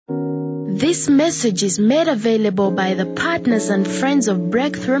This message is made available by the partners and friends of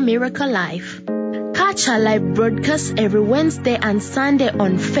Breakthrough Miracle Life. Catch our live broadcasts every Wednesday and Sunday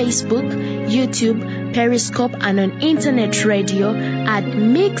on Facebook, YouTube, Periscope, and on internet radio at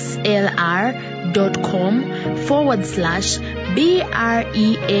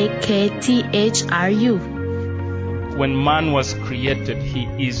mixlr.com/BREAKTHRU. When man was created, he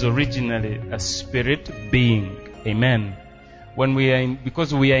is originally a spirit being. Amen.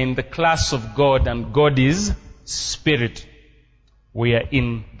 Because we are in the class of God and God is spirit. We are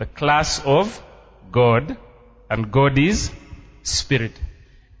in the class of God and God is spirit.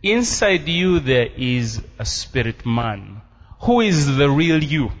 Inside you there is a spirit man. Who is the real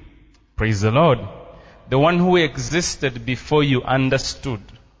you? Praise the Lord. The one who existed before you understood.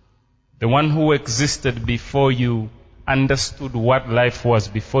 The one who existed before you understood what life was,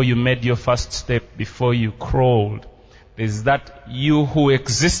 before you made your first step, before you crawled. There's that you who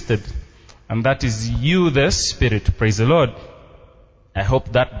existed, and that is you, the spirit. Praise the Lord. I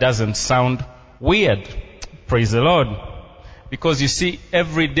hope that doesn't sound weird. Praise the Lord. Because you see,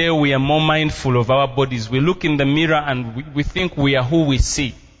 every day we are more mindful of our bodies. We look in the mirror and we think we are who we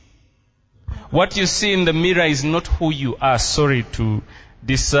see. What you see in the mirror is not who you are. Sorry to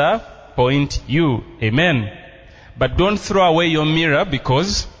disappoint you. Amen. But don't throw away your mirror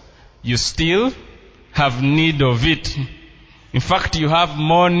because you still have need of it. In fact, you have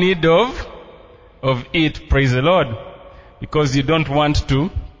more need of it. Praise the Lord. Because you don't want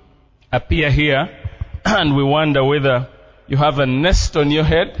to appear here and we wonder whether you have a nest on your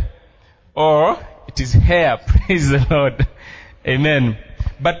head or it is hair. Praise the Lord. Amen.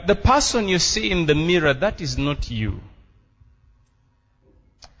 But the person you see in the mirror, that is not you.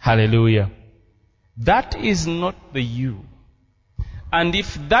 Hallelujah. That is not the you. And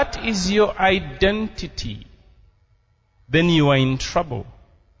if that is your identity, then you are in trouble.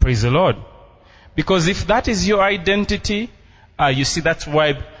 Praise the Lord. Because if that is your identity, you see, that's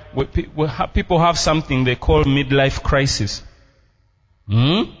why people have something they call midlife crisis.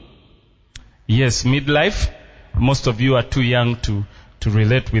 Yes, midlife. Most of you are too young to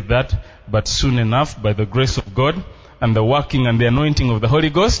relate with that, but soon enough, by the grace of God and the working and the anointing of the Holy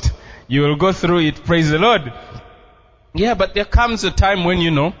Ghost, you will go through it. Praise the Lord. Yeah, but there comes a time when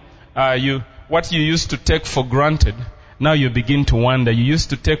what you used to take for granted, now you begin to wonder. You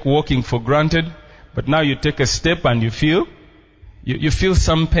used to take walking for granted, but now you take a step and you feel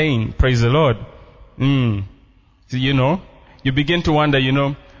some pain. Praise the Lord. So, you begin to wonder,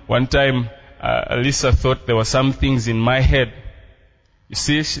 one time Lisa thought there were some things in my head. You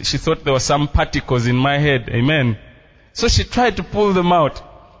see, she thought there were some particles in my head. Amen. So she tried to pull them out.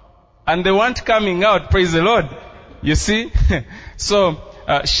 And they weren't coming out. Praise the Lord. You see? So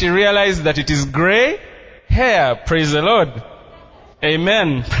she realized that it is gray hair. Praise the Lord.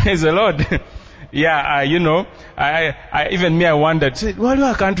 Amen. Praise the Lord. Yeah, I even me, I wondered. Said, "Well,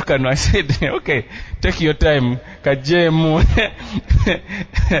 I can't." I said, "Okay, take your time." Kajemu.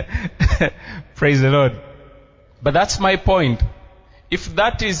 Praise the Lord. But that's my point. If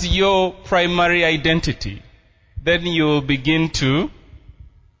that is your primary identity, then you will begin to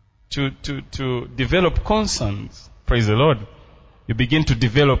develop concerns. Praise the Lord. You begin to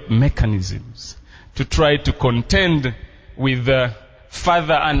develop mechanisms to try to contend with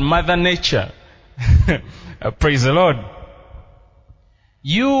Father and Mother Nature. Praise the Lord.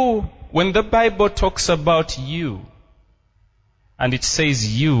 When the Bible talks about you, and it says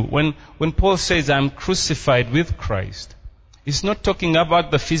you, when Paul says I'm crucified with Christ, it's not talking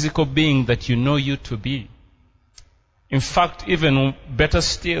about the physical being that you know you to be. In fact, even better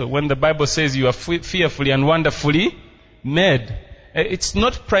still, when the Bible says you are fearfully and wonderfully made, it's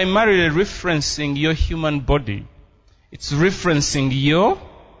not primarily referencing your human body. It's referencing your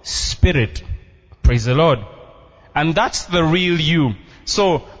spirit. Praise the Lord. And that's the real you.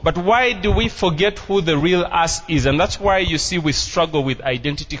 So, but why do we forget who the real us is? And that's why you see we struggle with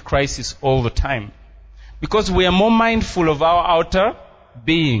identity crisis all the time. Because we are more mindful of our outer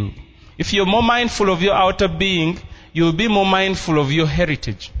being. If you're more mindful of your outer being, you'll be more mindful of your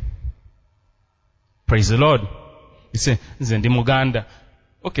heritage. Praise the Lord. You say, "Nze ndi Muganda."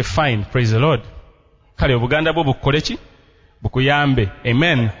 Okay, fine. Praise the Lord. Kale Buganda bwo bukoleki? Bukuyambe.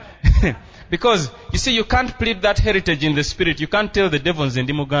 Amen. Because, you see, you can't plead that heritage in the spirit. You can't tell the devil, "Nze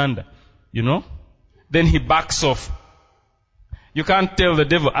ndi Muganda." Then he backs off. You can't tell the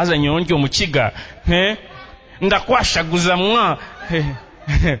devil, "Aza nyonjo muchiga." Ndakwashaguza mwa.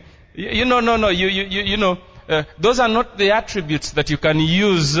 No. Those are not the attributes that you can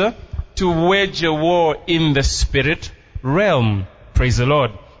use to wage a war in the spirit realm. Praise the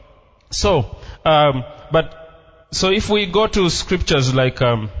Lord. So if we go to scriptures like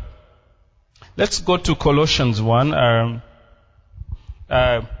Let's go to Colossians 1.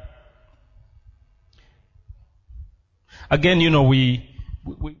 Again, we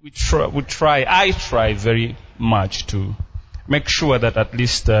try, I try very much to make sure that at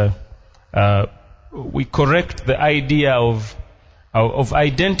least we correct the idea of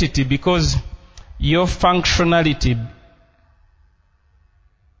identity, because your functionality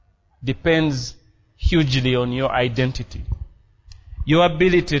depends hugely on your identity. Your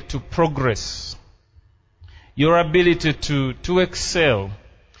ability to progress, your ability to excel,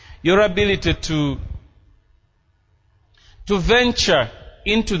 your ability to venture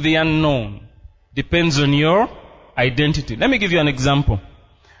into the unknown depends on your identity. Let me give you an example.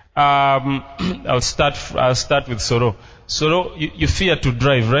 I'll start with Soro. Soro, you fear to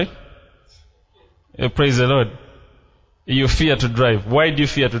drive, right? Praise the Lord. You fear to drive. Why do you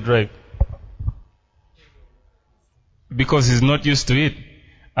fear to drive? Because he's not used to it.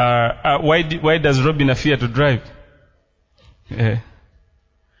 Why does Robin fear to drive?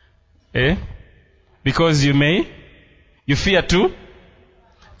 Because you fear to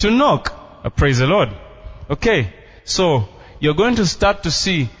knock. Praise the Lord. Okay, so you're going to start to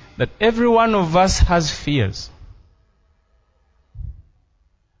see that every one of us has fears.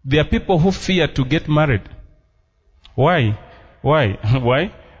 There are people who fear to get married. Why? Why?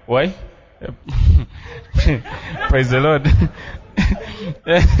 Praise the Lord.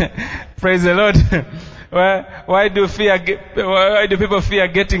 Praise the Lord. Why do people fear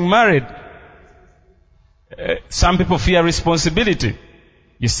getting married? Some people fear responsibility.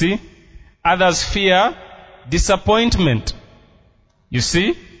 You see? Others fear disappointment. You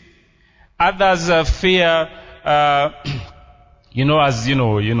see? Others fear,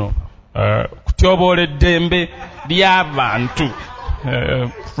 kutyoboola eddembe ly'abantu.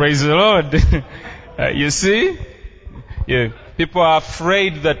 Praise the Lord. You see? Yeah. People are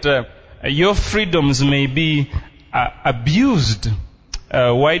afraid that your freedoms may be abused.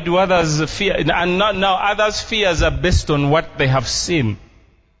 Why do others fear? And now others' fears are based on what they have seen.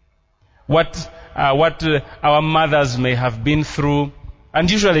 What our mothers may have been through. And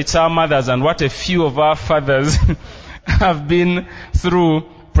usually it's our mothers, and what a few of our fathers have been through.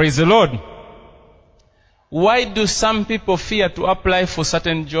 Praise the Lord. Why do some people fear to apply for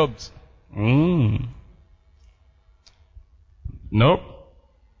certain jobs? No.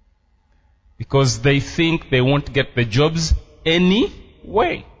 Because they think they won't get the jobs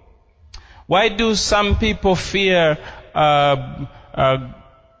anyway. Why do some people fear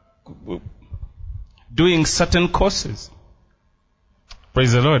doing certain courses?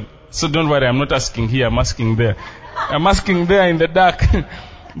 Praise the Lord. So don't worry, I'm not asking here, I'm asking there. I'm asking there in the dark.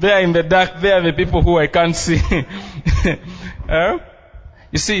 There in the dark, there are the people who I can't see.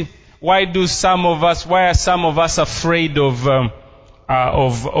 You see, why are some of us afraid of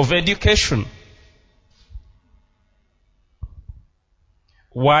education?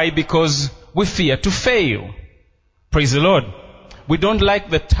 Why? Because we fear to fail. Praise the Lord. We don't like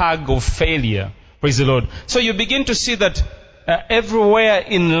the tag of failure. Praise the Lord. So you begin to see that everywhere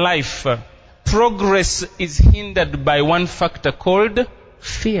in life, progress is hindered by one factor called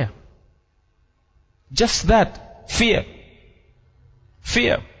fear. Just that. Fear.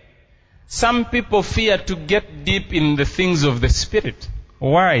 Fear. Some people fear to get deep in the things of the Spirit.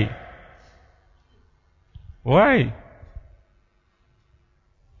 Why? Why?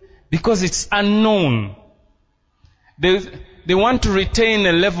 Because it's unknown. They want to retain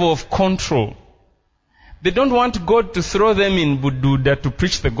a level of control. They don't want God to throw them in Bududa to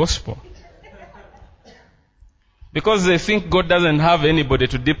preach the gospel. Because they think God doesn't have anybody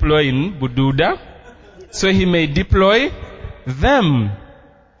to deploy in Bududa, so He may deploy them.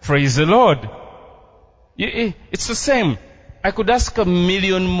 Praise the Lord. It's the same. I could ask a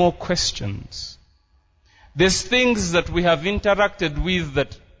million more questions. There's things that we have interacted with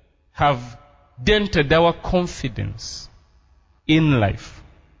that have dented our confidence in life.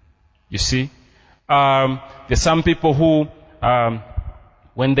 You see? There's some people who,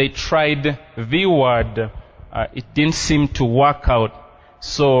 when they tried the word, it didn't seem to work out.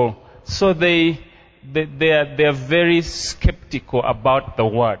 So they are very skeptical about the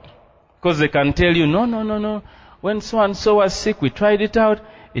word. Because they can tell you, no. When so-and-so was sick, we tried it out.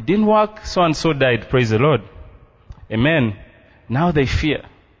 It didn't work. So-and-so died. Praise the Lord. Amen. Now they fear.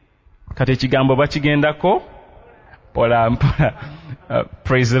 Kati ekigambo bakigendako pola mpola.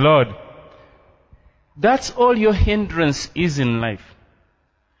 Praise the Lord. That's all your hindrance is in life.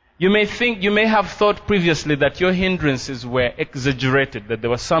 You may have thought previously that your hindrances were exaggerated, that there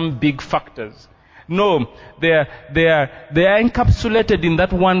were some big factors. No, they are encapsulated in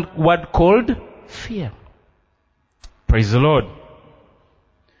that one word called fear. Praise the Lord.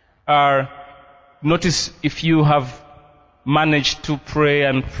 notice if you have managed to pray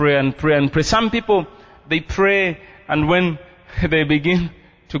and pray and pray and pray. Some people, they pray, and when they begin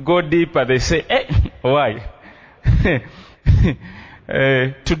to go deeper, they say, "Hey, why?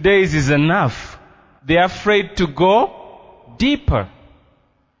 Today's is enough." They are afraid to go deeper.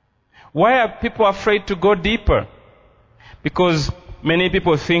 Why are people afraid to go deeper? Because many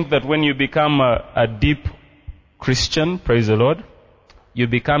people think that when you become a deep Christian, praise the Lord, you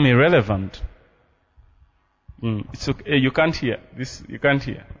become irrelevant. It's okay. You can't hear this. You can't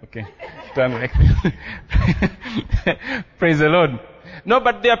hear. Okay. Turn like praise the Lord. No,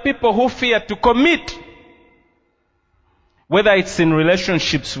 but there are people who fear to commit. Whether it's in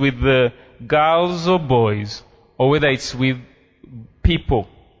relationships with girls or boys, or whether it's with people,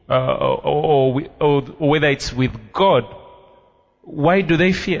 or whether it's with God. Why do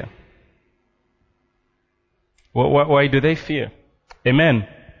they fear? Why do they fear? Amen.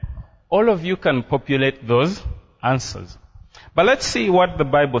 All of you can populate those answers. But let's see what the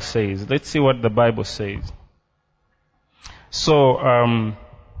Bible says. Let's see what the Bible says. So,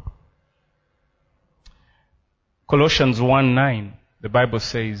 Colossians 1:9, the Bible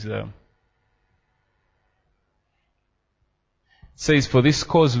says, "For this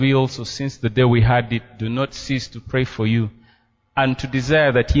cause we also, since the day we heard it, do not cease to pray for you, and to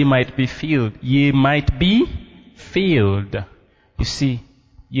desire that ye might be filled." Ye might be filled. You see,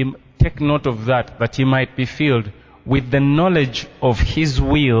 you take note of that ye might be filled with the knowledge of His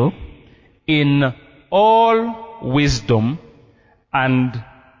will in all wisdom and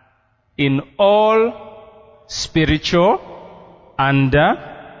in all spiritual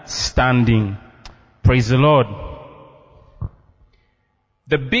understanding. Praise the Lord.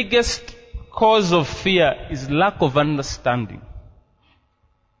 The biggest cause of fear is lack of understanding.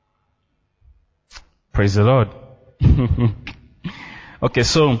 Praise the Lord. Okay,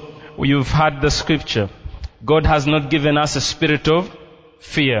 so you've heard the scripture. God has not given us a spirit of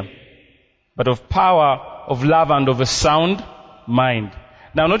fear, but of power, of love, and of a sound mind.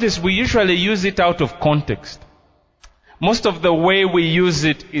 Now notice we usually use it out of context. Most of the way we use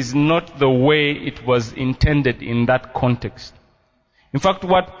it is not the way it was intended in that context. In fact,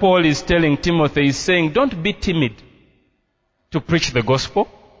 what Paul is telling Timothy is saying, don't be timid to preach the gospel,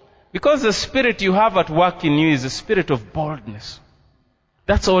 because the spirit you have at work in you is a spirit of boldness.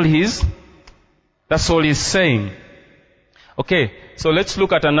 That's all he's saying. Okay, so let's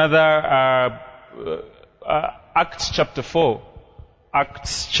look at another Acts chapter 4.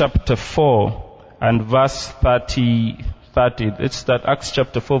 Acts chapter 4 and verse 30. Let's start Acts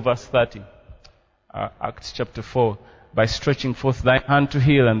chapter 4 verse 30. Acts chapter 4. "By stretching forth thy hand to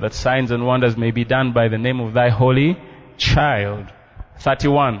heal, and that signs and wonders may be done by the name of thy holy child."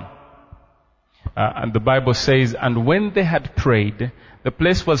 31. And the Bible says, "And when they had prayed, the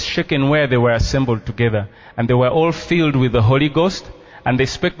place was shaken where they were assembled together, and they were all filled with the Holy Ghost, and they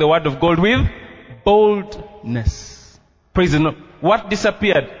spake the word of God with boldness." Praise the Lord. What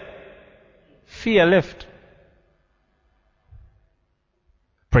disappeared? Fear left.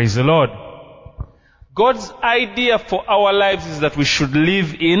 Praise the Lord. God's idea for our lives is that we should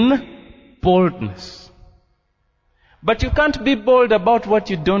live in boldness. But you can't be bold about what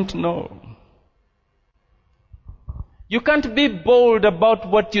you don't know. You can't be bold about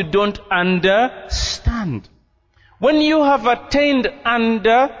what you don't understand. When you have attained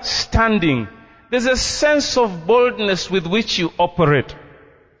understanding, there's a sense of boldness with which you operate.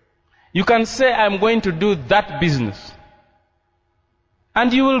 You can say, "I'm going to do that business."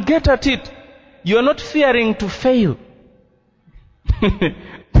 And you will get at it. You're not fearing to fail.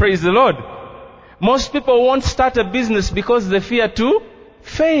 Praise the Lord. Most people won't start a business because they fear to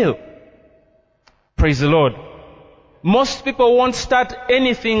fail. Praise the Lord. Most people won't start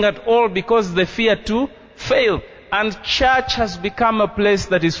anything at all because they fear to fail. And church has become a place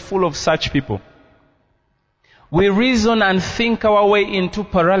that is full of such people. We reason and think our way into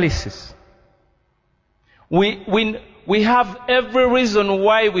paralysis. We have every reason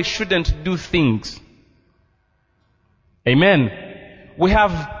why we shouldn't do things. Amen. We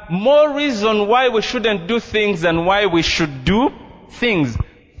have more reason why we shouldn't do things than why we should do things.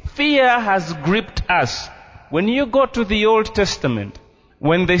 Fear has gripped us. When you go to the Old Testament,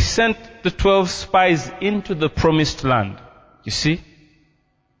 when they sent the 12 spies into the promised land, you see,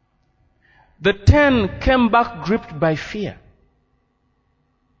 the 10 came back gripped by fear.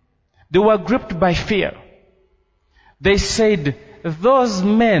 They were gripped by fear. They said, "Those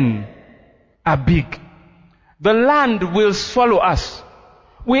men are big. The land will swallow us.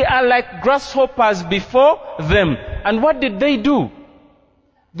 We are like grasshoppers before them." And what did they do?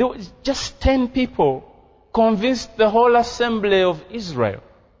 There were just 10 people convinced the whole assembly of Israel.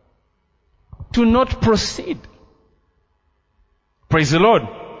 to not proceed. Praise the Lord.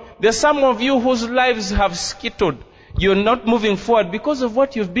 There are some of you whose lives have skittered. You're not moving forward because of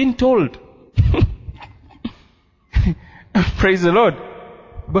what you've been told. Praise the Lord.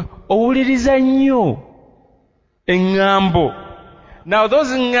 But owuliriza nnyo engambo. Now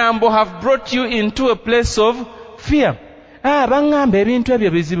those ngambo have brought you into a place of fear. Bangamba ebintu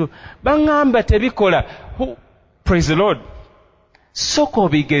ebyo bizibu. Bangamba tebikola. Praise the Lord. Soko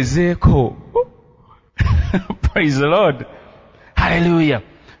bigezeeko. Praise the Lord. Hallelujah.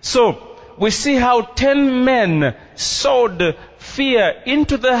 So, we see how 10 men sowed fear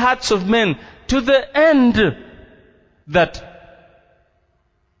into the hearts of men to the end that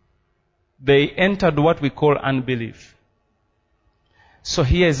they entered what we call unbelief. So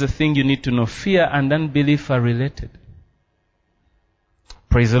here is the thing you need to know. Fear and unbelief are related.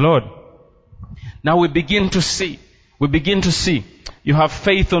 Praise the Lord. Now we begin to see. You have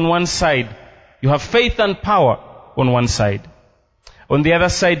faith on one side. You have faith and power on one side. On the other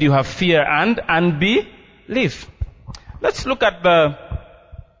side, you have fear and unbelief. Let's look at the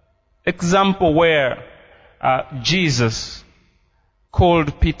example where Jesus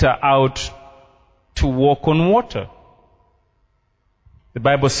called Peter out to walk on water. The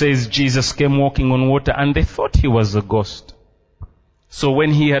Bible says Jesus came walking on water and they thought he was a ghost. So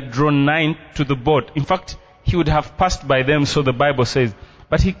when he had drawn nigh to the boat, in fact, he would have passed by them, so the Bible says,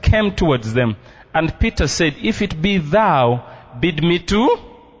 but he came towards them. And Peter said, if it be thou, bid me to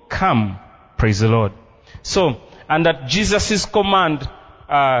come. Praise the Lord. So, and at Jesus' command,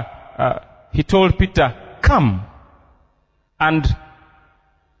 he told Peter, come. And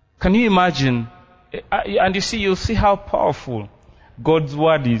can you imagine? And you'll see how powerful God's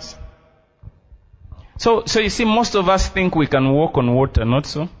word is. So you see, most of us think we can walk on water, not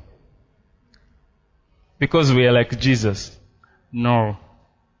so? Because we are like Jesus. No.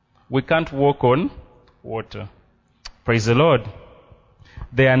 We can't walk on water. Praise the Lord.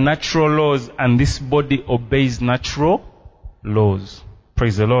 There are natural laws and this body obeys natural laws.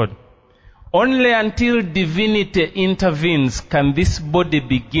 Praise the Lord. Only until divinity intervenes can this body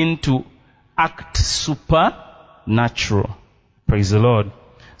begin to act supernatural. Praise the Lord.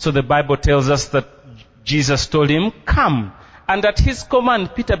 So the Bible tells us that Jesus told him, come. And at his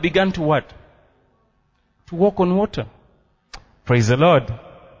command, Peter began to what? To walk on water. Praise the Lord.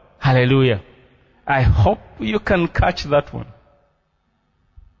 Hallelujah. I hope you can catch that one.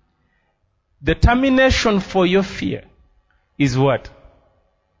 The termination for your fear is what?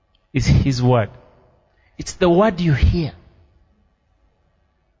 Is his word. It's the word you hear.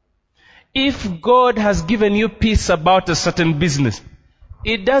 If God has given you peace about a certain business,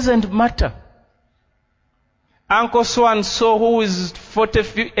 it doesn't matter. Uncle so-and-so who is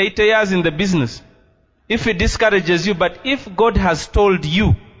 40, 80 years in the business, if it discourages you, but if God has told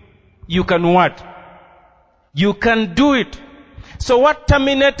you, you can what? You can do it. So what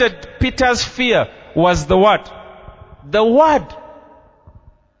terminated Peter's fear was the what? The word.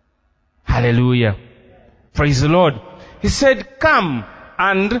 Hallelujah. Praise the Lord. He said, come.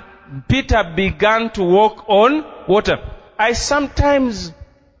 And Peter began to walk on water. I sometimes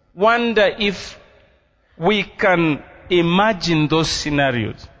wonder if we can imagine those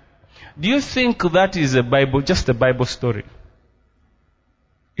scenarios. Do you think that is a Bible, just a Bible story?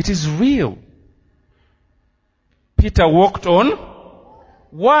 It is real. Peter walked on.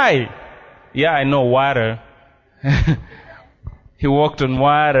 Why? Yeah, I know, water. He walked on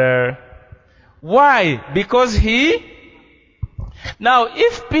water. Why? Because now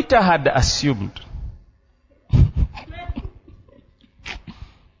if Peter had assumed,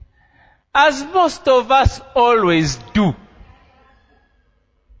 as most of us always do,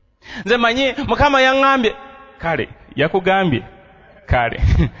 nze manyi Mukama yaŋŋambye, kale yakugambye, kale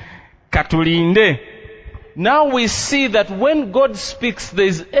katulinde. Now we see that when God speaks, there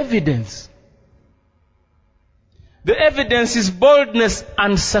is evidence. The evidence is boldness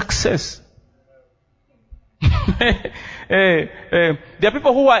and success. There are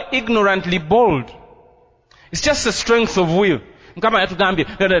people who are ignorantly bold. It's just a strength of will. Mukama yatugambye.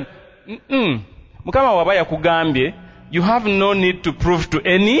 Mukama waba yakugambye, you have no need to prove to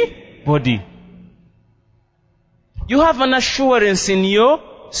anybody. You have an assurance in your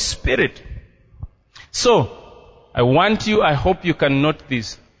spirit. So, I hope you can note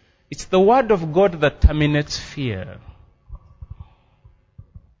this. It's the word of God that terminates fear.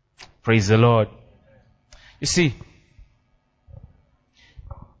 Praise the Lord. You see,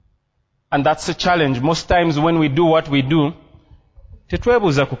 and that's a challenge. Most times when we do what we do,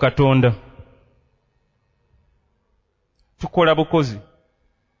 tetwebuuza ku Katonda. Tukola bukozi.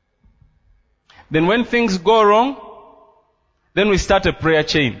 Then when things go wrong, then we start a prayer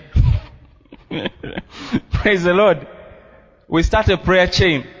chain. Praise the Lord. We start a prayer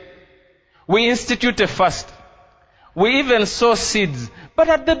chain. We institute a fast. We even sow seeds. But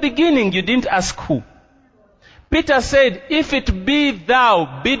at the beginning, you didn't ask who. Peter said, if it be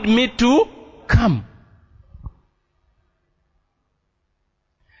thou, bid me to come.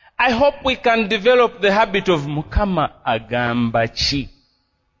 I hope we can develop the habit of Mukama agamba chi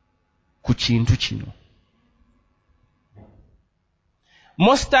ku kintu kino.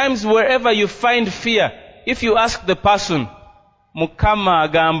 Most times wherever you find fear, if you ask the person, Mukama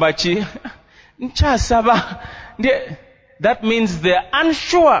agamba chi, nchasaba, that means they're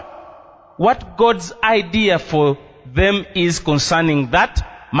unsure what God's idea for them is concerning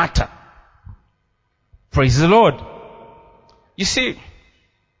that matter. Praise the Lord. You see,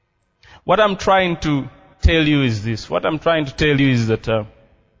 what I'm trying to tell you is this. What I'm trying to tell you is that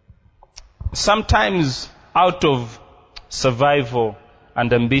sometimes out of survival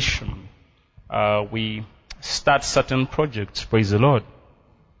and ambition, we start certain projects. Praise the Lord.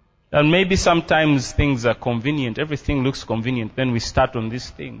 And maybe sometimes things are convenient. Everything looks convenient. Then we start on these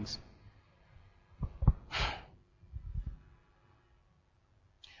things.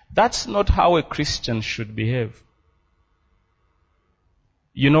 That's not how a Christian should behave.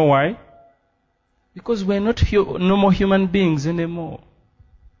 You know why? Because we're not normal human beings anymore.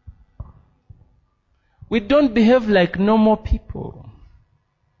 We don't behave like normal people.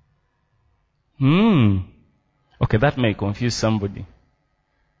 Okay, that may confuse somebody.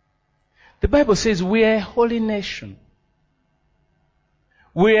 The Bible says we are a holy nation.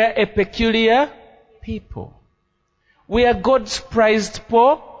 We are a peculiar people. We are God's prized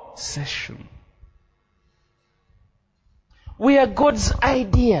possession. We are God's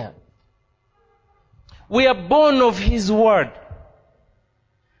idea. We are born of His Word.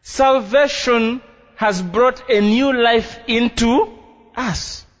 Salvation has brought a new life into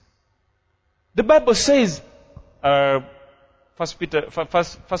us. The Bible says, 1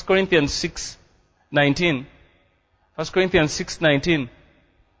 Corinthians 6:19. 1 Corinthians 6:19.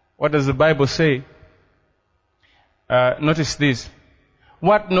 What does the Bible say? Notice this.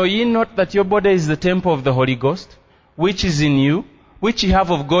 What, know ye not that your body is the temple of the Holy Ghost, which is in you, which ye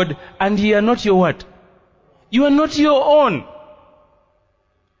have of God, and ye are not your what? You are not your own.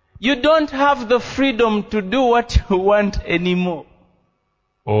 You don't have the freedom to do what you want anymore.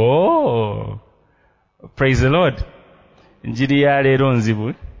 Oh, praise the Lord. Njiri ya lero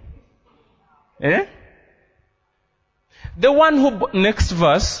nzibu. The one who, next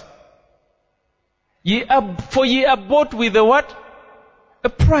verse, for ye are bought with a what? A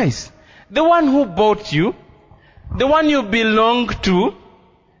price. The one who bought you, the one you belong to,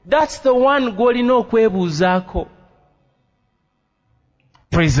 that's the one gw'olina okwebuuzaako.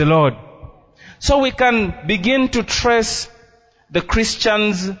 Praise the Lord. So we can begin to trace the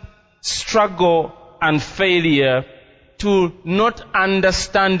Christian's struggle and failure to not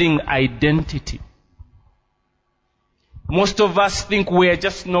understanding identity. Most of us think we are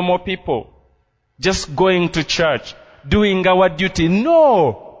just normal people, just going to church, doing our duty.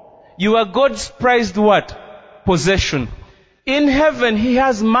 No! You are God's prized what? Possession. In heaven, He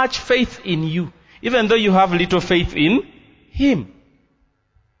has much faith in you, even though you have little faith in Him.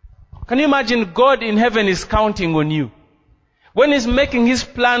 Can you imagine God in heaven is counting on you? When He's making His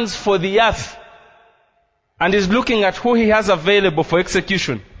plans for the earth, and is looking at who He has available for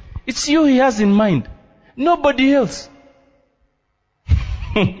execution, it's you He has in mind. Nobody else.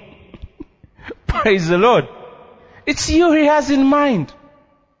 Praise the Lord. It's you He has in mind.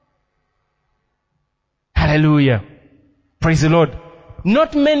 Hallelujah. Praise the Lord.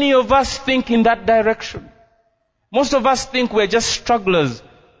 Not many of us think in that direction. Most of us think we're just strugglers,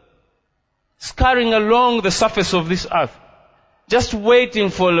 scurrying along the surface of this earth, just waiting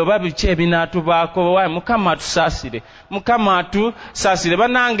for the Bible chebinatubaako wa Mukama atusaasire, Mukama atusaasire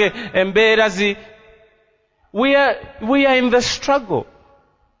banange embeera zi. We are in the struggle.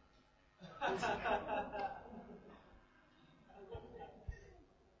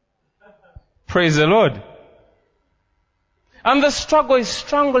 Praise the Lord. And the struggle is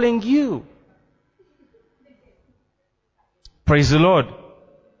strangling you. Praise the Lord.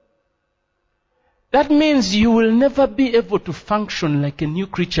 That means you will never be able to function like a new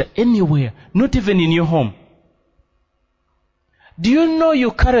creature anywhere, not even in your home. Do you know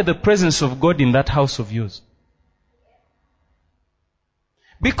you carry the presence of God in that house of yours?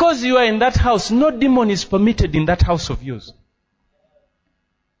 Because you are in that house, no demon is permitted in that house of yours.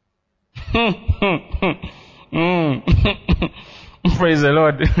 Praise the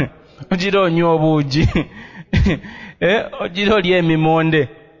Lord. Ojiro onywa obuugi. Ojiro olya emimonde.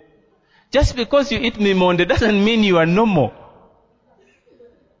 Just because you eat mimonde doesn't mean you are normal.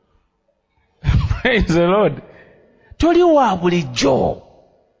 Praise the Lord. Toli wa bulijjo.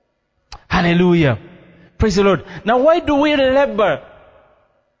 Hallelujah. Praise the Lord. Now why do we labor?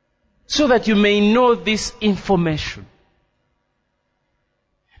 So that you may know this information.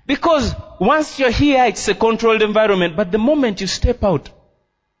 Because once you're here, it's a controlled environment. But the moment you step out,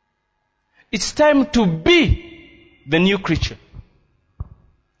 it's time to be the new creature.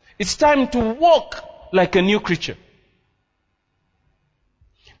 It's time to walk like a new creature.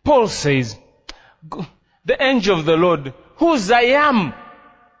 Paul says, the angel of the Lord, whose I am,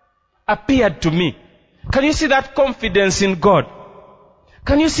 appeared to me. Can you see that confidence in God?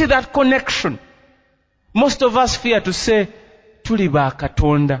 Can you see that connection? Most of us fear to say, Tuli ba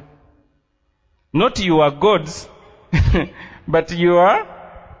Katonda. Not you are gods, but you are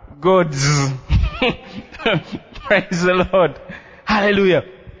gods. Praise the Lord. Hallelujah.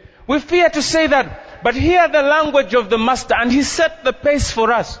 We fear to say that, but hear the language of the Master, and He set the pace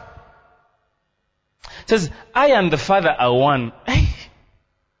for us. It says, I and the Father are one.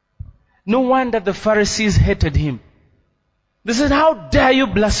 No wonder the Pharisees hated Him. They said, how dare you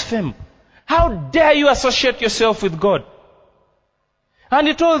blaspheme? How dare you associate yourself with God? And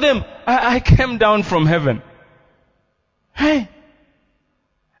He told them, I came down from heaven. I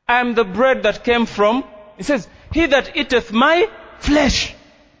am the bread that came from, He says, he that eateth my flesh.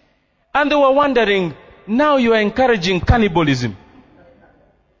 And they were wondering, now you are encouraging cannibalism.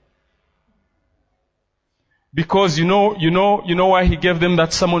 Because you know why He gave them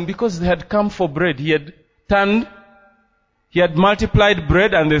that sermon? Because they had come for bread. He had multiplied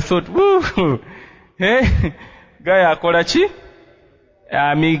bread, and they thought, woo, hey, gaya akolachi,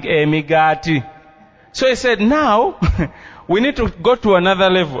 migati. So He said, now, we need to go to another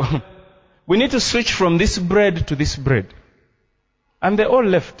level. We need to switch from this bread to this bread. And they all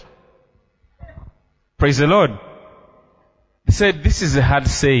left. Praise the Lord. He said, this is a hard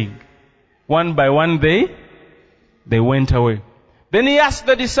saying. One by one they went away. Then He asked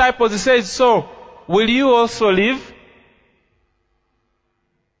the disciples, He says, so, will you also leave?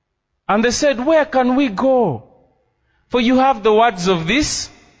 And they said, where can we go? For you have the words of this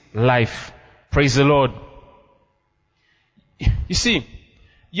life. Praise the Lord. You see,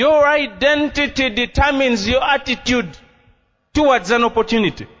 your identity determines your attitude towards an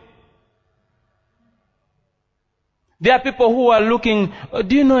opportunity. There are people who are looking,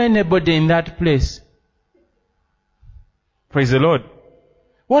 do you know anybody in that place? Praise the Lord.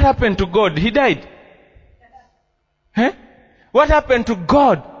 What happened to God? He died. What happened to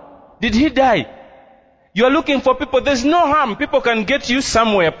God? Did He die? You are looking for people. There's no harm. People can get you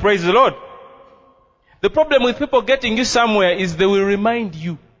somewhere. Praise the Lord. The problem with people getting you somewhere is they will remind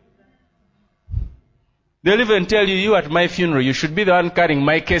you. They'll even tell you, you at my funeral, you should be the one carrying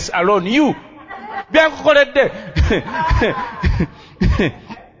my case alone. You!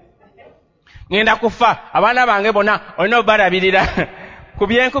 Ngenda kufa abaana bange bonna olina obalabirira ku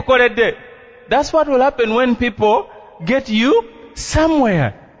bye nkukoledde. That's what will happen when people get you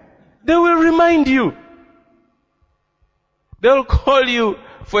somewhere. They will remind you. They will call you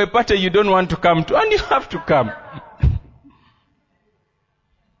for a party you don't want to come to, and you have to come.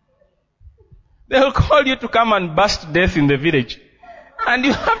 They will call you to come and burst death in the village, and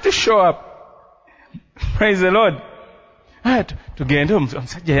you have to show up. Praise the Lord. Tugende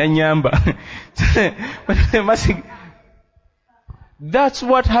omusajja yanyamba. That's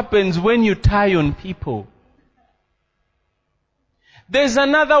what happens when you tie on people. There's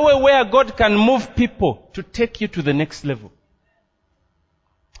another way where God can move people to take you to the next level.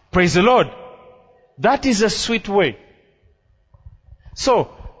 Praise the Lord. That is a sweet way. So,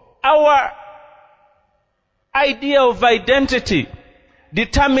 our idea of identity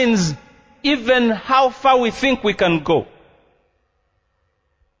determines even how far we think we can go.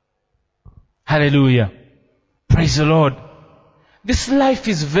 Hallelujah. Praise the Lord. This life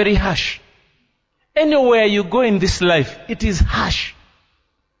is very harsh. Anywhere you go in this life, it is harsh.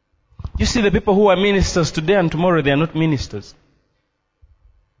 You see the people who are ministers today and tomorrow they are not ministers.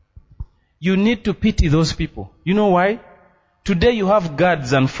 You need to pity those people. You know why? Today you have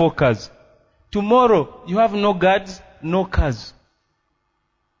guards and 4 cars. Tomorrow you have no guards, no cars.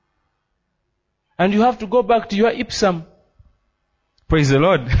 And you have to go back to your Ipsum. Praise the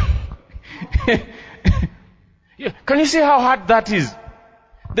Lord. Can you see how hard that is?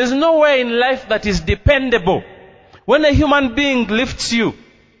 There's nowhere in life that is dependable. When a human being lifts you,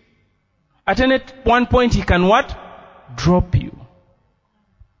 at any one point he can what? Drop you.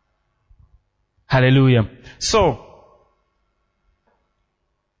 Hallelujah. So,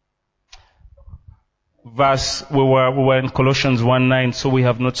 we were in Colossians 1:9, so we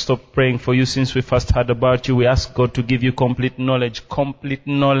have not stopped praying for you since we first heard about you. We ask God to give you complete knowledge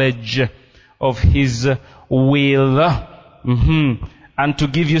of His will. And to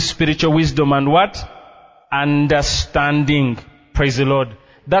give you spiritual wisdom and what? Understanding. Praise the Lord.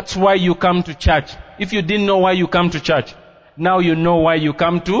 That's why you come to church. If you didn't know why you come to church, now you know why you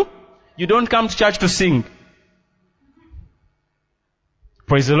come to. You don't come to church to sing.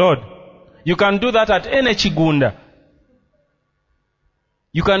 Praise the Lord. You can do that at any chigunda.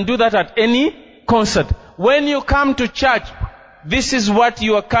 You can do that at any concert. When you come to church, this is what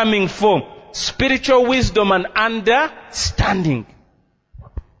you are coming for. Spiritual wisdom and understanding.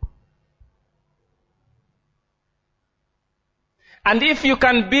 And if you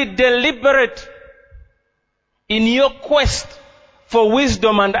can be deliberate in your quest for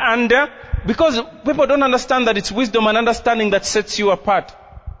wisdom and because people don't understand that it's wisdom and understanding that sets you apart.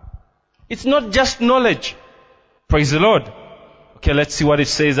 It's not just knowledge. Praise the Lord. Okay, let's see what it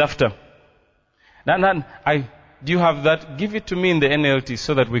says after. Do you have that? Give it to me in the NLT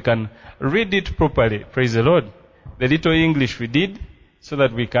so that we can read it properly. Praise the Lord. The little English we did so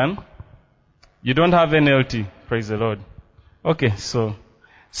that we can. You don't have NLT. Praise the Lord. Okay, so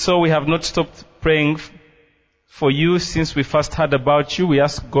we have not stopped praying for you since we first heard about you. We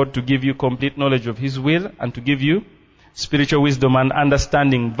ask God to give you complete knowledge of His will and to give you spiritual wisdom and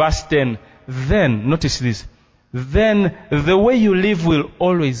understanding. Verse 10. Then, notice this. Then the way you live will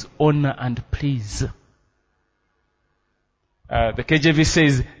always honor and please. The KJV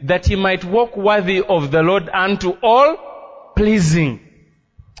says, that he might walk worthy of the Lord unto all pleasing.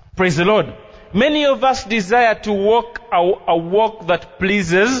 Praise the Lord. Many of us desire to walk a walk that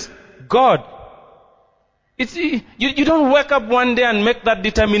pleases God. You don't wake up one day and make that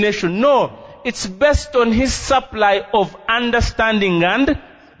determination. No. It's based on His supply of understanding and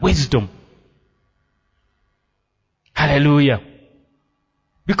wisdom. Hallelujah.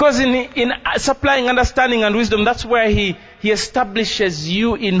 Because in supplying understanding and wisdom, that's where He establishes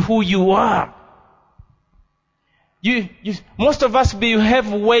you in who you are. Most of us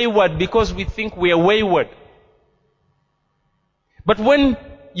behave wayward because we think we are wayward. But when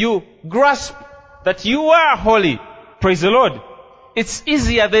you grasp that you are holy, praise the Lord, it's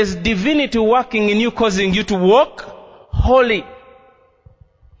easier. There's divinity working in you, causing you to walk holy.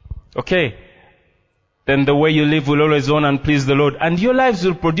 Okay. Then the way you live will always honor and please the Lord. And your lives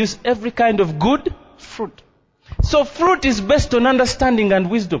will produce every kind of good fruit. So fruit is based on understanding and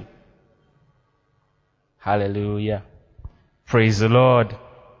wisdom. Hallelujah. Praise the Lord.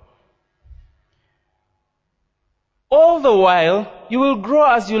 All the while, you will grow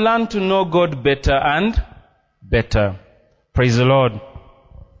as you learn to know God better and better. Praise the Lord.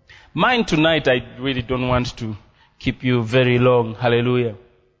 Mine tonight, I really don't want to keep you very long. Hallelujah.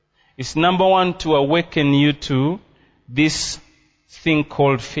 It's number one, to awaken you to this thing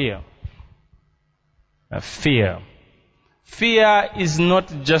called fear. Fear. Fear is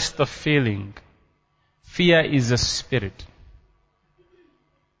not just a feeling. Fear is a spirit.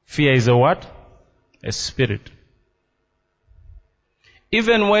 Fear is a what? A spirit.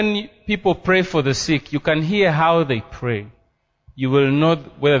 Even when people pray for the sick, you can hear how they pray. You will know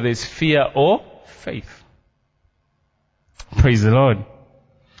whether there's fear or faith. Praise the Lord.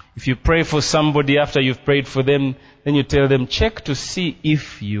 If you pray for somebody after you've prayed for them, then you tell them, check to see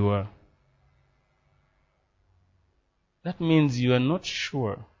if you are. That means you are not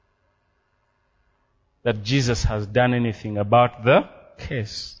sure that Jesus has done anything about the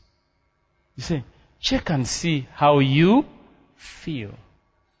case. You say, check and see how you feel.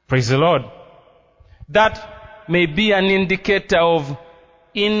 Praise the Lord. That may be an indicator of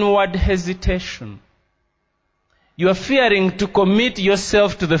inward hesitation. You are fearing to commit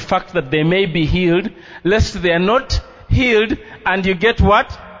yourself to the fact that they may be healed, lest they are not healed, and you get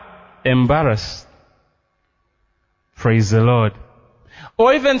what? Embarrassed. Praise the Lord.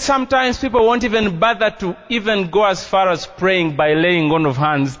 Or even sometimes people won't even bother to even go as far as praying by laying on of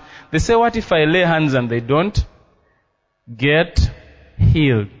hands. They say, what if I lay hands and they don't get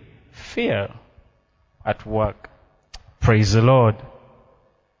healed? Fear at work. Praise the Lord.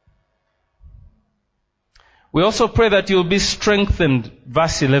 We also pray that you'll be strengthened.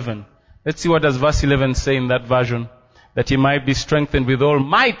 Verse 11. Let's see what does verse 11 say in that version. That you might be strengthened with all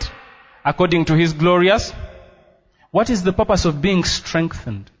might according to His glorious. What is the purpose of being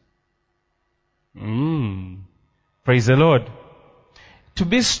strengthened? Praise the Lord. To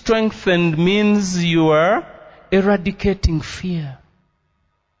be strengthened means you are eradicating fear.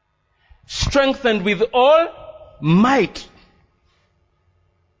 Strengthened with all might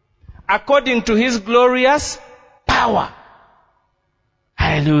according to His glorious power.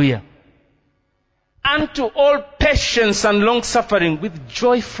 Hallelujah. Unto all patience and long suffering with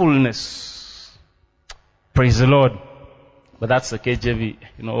joyfulness. Praise the Lord. But that's the KJV,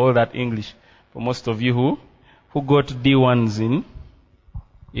 all that English. For most of you who got D1s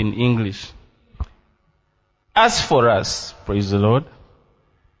in English. As for us, praise the Lord, it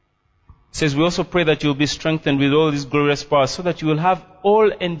says we also pray that you will be strengthened with all these glorious powers so that you will have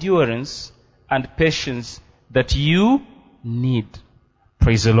all endurance and patience that you need.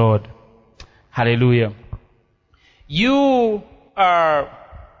 Praise the Lord. Hallelujah. You are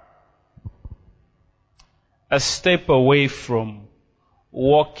a step away from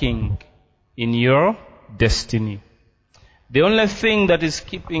walking in your destiny. The only thing that is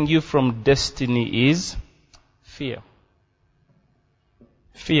keeping you from destiny is fear.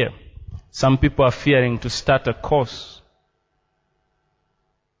 Fear. Some people are fearing to start a course.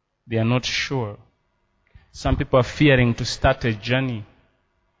 They are not sure. Some people are fearing to start a journey.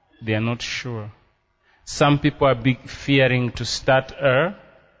 They are not sure. Some people are fearing to start a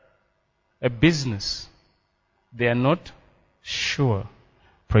business. They are not sure.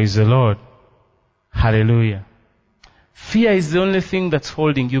 Praise the Lord. Hallelujah. Fear is the only thing that's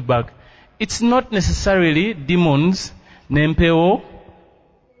holding you back. It's not necessarily demons, nempeo,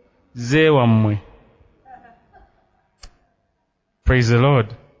 zewamwe. Praise the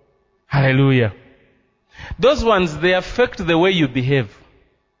Lord. Hallelujah. Those ones, they affect the way you behave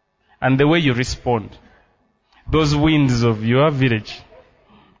and the way you respond. Those winds of your village.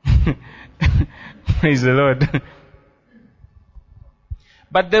 Praise the Lord.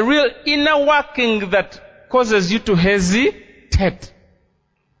 But the real inner working that causes you to hesitate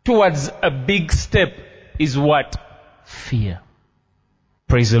towards a big step is what? Fear.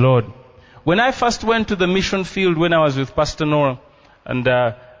 Praise the Lord. When I first went to the mission field when I was with Pastor Noah, and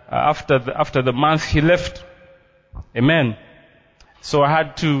after the month he left, amen. So I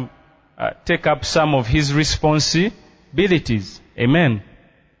had to take up some of his responsibilities, amen.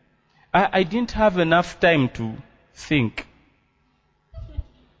 I didn't have enough time to think.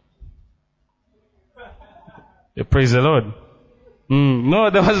 Praise the Lord. No,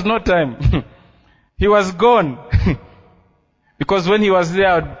 there was no time. He was gone. Because when he was there,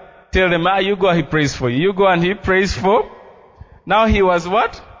 I would tell them, you go, he prays for you. You go and he prays for. Now he was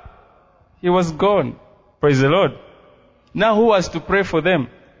what? He was gone. Praise the Lord. Now who was to pray for them?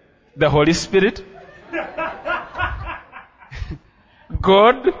 The Holy Spirit?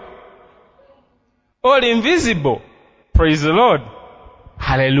 God? All invisible. Praise the Lord.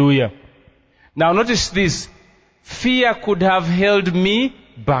 Hallelujah. Now notice this. Fear could have held me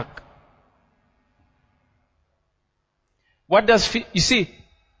back. What does fear? You see,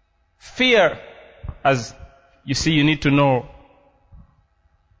 fear, as you see, you need to know,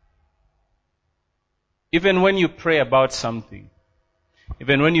 even when you pray about something,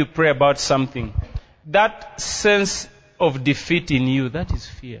 that sense of defeat in you, that is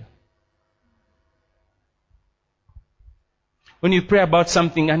fear. When you pray about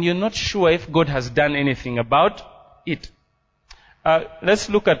something and you're not sure if God has done anything about it. Let's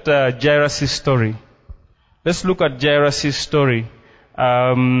look at Jairus' story. When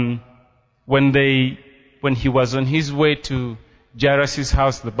he was on his way to Jairus'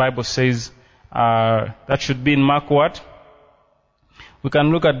 house, the Bible says, that should be in Mark what? We can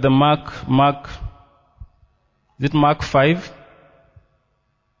look at the Mark, is it Mark 5?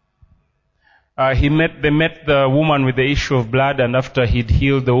 They met the woman with the issue of blood, and after he'd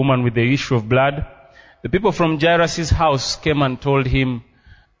healed the woman with the issue of blood, the people from Jairus' house came and told him,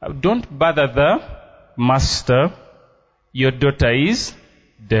 don't bother the master, your daughter is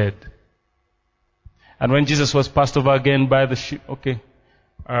dead. And when Jesus was passed over again by the sheep,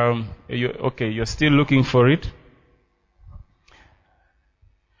 you're still looking for it.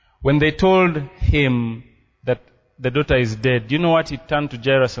 When they told him that the daughter is dead, do you know what he turned to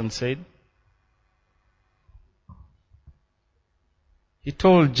Jairus and said? He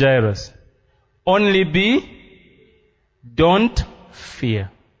told Jairus, only don't fear.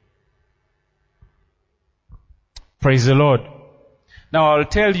 Praise the Lord. Now I'll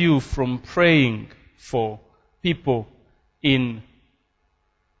tell you from praying for people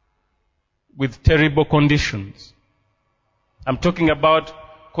with terrible conditions. I'm talking about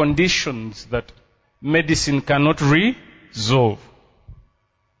conditions that medicine cannot resolve.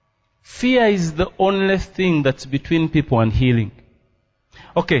 Fear is the only thing that's between people and healing.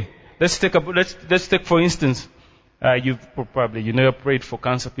 Okay, let's take for instance, you've never prayed for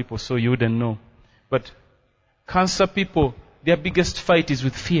cancer people, so you wouldn't know. But cancer people, their biggest fight is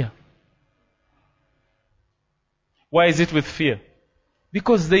with fear. Why is it with fear?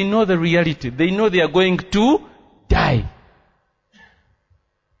 Because they know the reality. They know they are going to die.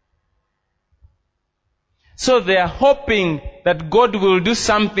 So they are hoping that God will do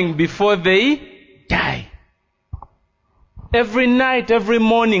something before they die. Every night, every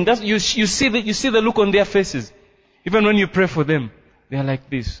morning. You see the look on their faces. Even when you pray for them, they are like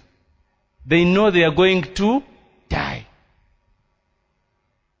this. They know they are going to die.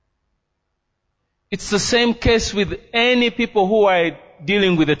 It's the same case with any people who are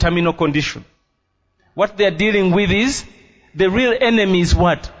dealing with a terminal condition. What they are dealing with is, the real enemy is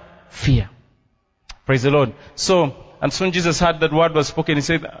what? Fear. Praise the Lord. So, and soon Jesus heard that word was spoken. He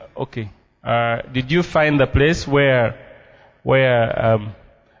said, okay, did you find the place where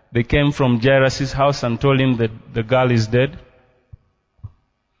they came from Jairus' house and told him that the girl is dead?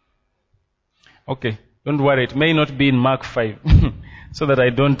 Okay, don't worry, it may not be in Mark 5, so that I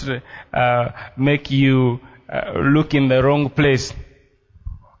don't make you look in the wrong place.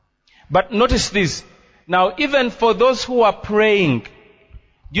 But notice this. Now, even for those who are praying,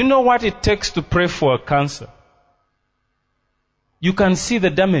 do you know what it takes to pray for cancer? You can see the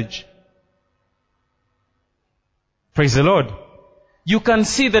damage. Praise the Lord. You can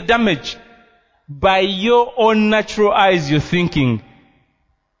see the damage. By your own natural eyes, you're thinking,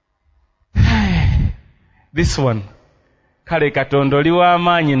 this one, kale Katonda oli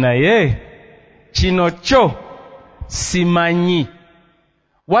w'amaanyi naye, kino kyo simanyi.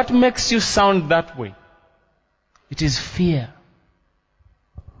 What makes you sound that way? It is fear.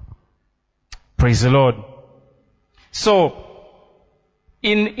 Praise the Lord. So,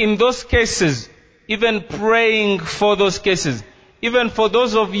 in those cases, even praying for those cases, even for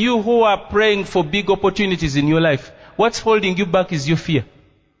those of you who are praying for big opportunities in your life, what's holding you back is your fear.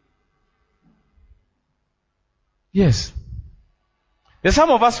 Yes. There's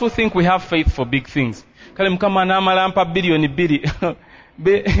some of us who think we have faith for big things. Kale mukama n'amala ampa bilioni bbiri.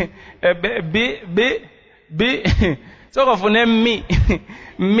 Soko fune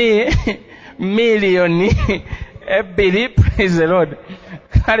millioni ebbiri, praise the Lord.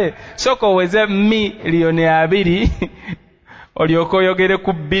 Kale soko weze millioni abiri olyoka oyogere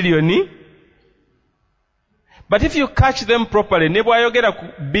ku bilioni. But if you catch them properly, ne bw'ayogera ku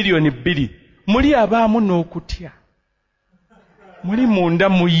bilioni bbiri, muli abaamu n'okutya. Muli munda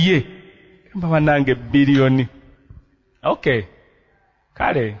mu ye. Kamba banange bilioni. Okay.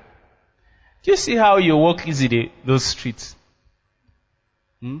 Kale. Do you see how you walk easily those streets?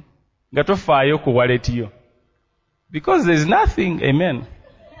 Nga tofaayo ku wallet yo. Because there's nothing. Amen.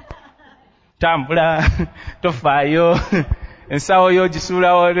 Tambula. Tofaayo. Ensawo yo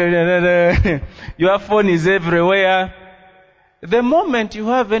gisulawo. Your phone is everywhere. The moment you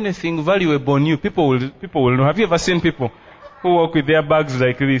have anything valuable on you, people will know. Have you ever seen people who walk with their bags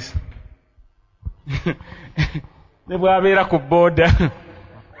like this? Ne bw'abeera ku boda.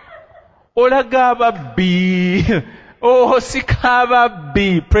 Olaga ababbi. Oh, sika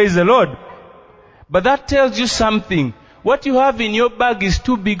ababbi. Praise the Lord. But that tells you something. What you have in your bag is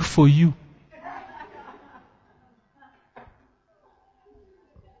too big for you.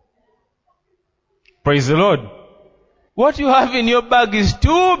 Praise the Lord. What you have in your bag is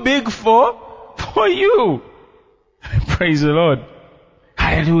too big for you. Praise the Lord.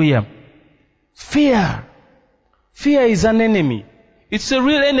 Hallelujah. Fear. Fear is an enemy. It's a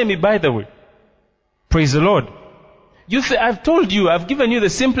real enemy, by the way. Praise the Lord. I've told you, I've given you the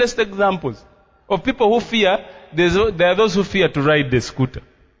simplest examples of people who fear. There are those who fear to ride the scooter.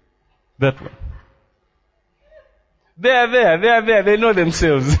 That one. They are there. They know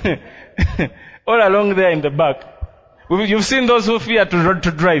themselves. All along there in the back. You've seen those who fear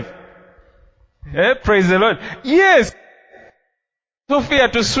to drive. Praise the Lord. Yes. Who fear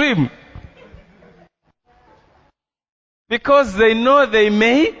to swim. Because they know they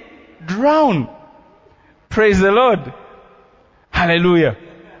may drown. Praise the Lord. Hallelujah.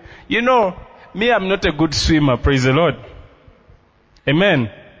 You know, me, I'm not a good swimmer. Praise the Lord. Amen.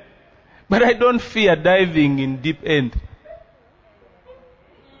 But I don't fear diving in deep end.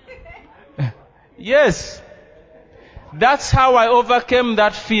 Yes. That's how I overcame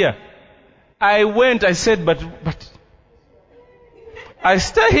that fear. I said, but I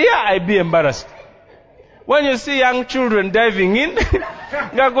stay here, I be embarrassed. When you see young children diving in,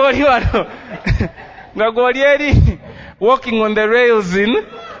 walking on the rails in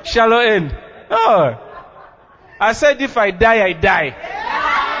shallow end. Oh. I said, if I die, I die.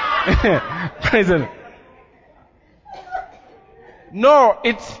 Praise the Lord. No,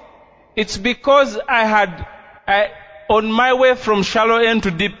 it's because on my way from shallow end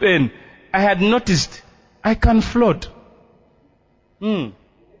to deep end, I had noticed I can float.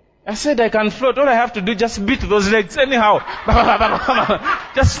 I said I can float. All I have to do is just beat those legs anyhow.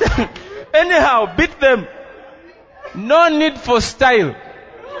 Just anyhow, beat them. No need for style.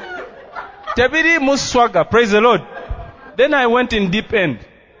 Tebiri muswaga. Praise the Lord. Then I went in deep end.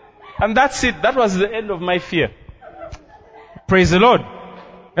 And that's it. That was the end of my fear. Praise the Lord.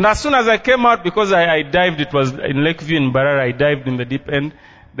 And as soon as I came out, because I dived, it was in Lakeview in Barara, I dived in the deep end.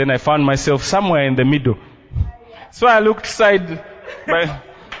 Then I found myself somewhere in the middle. So I looked side,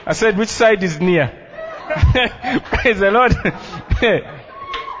 I said, which side is near? Praise the Lord.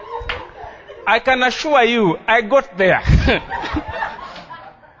 I can assure you, I got there.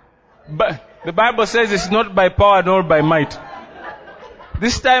 But the Bible says it's not by power nor by might.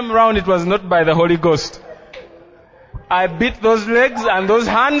 This time round, it was not by the Holy Ghost. I beat those legs and those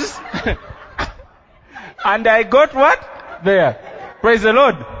hands. And I got what? There. Praise the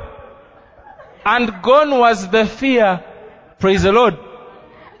Lord. And gone was the fear. Praise the Lord.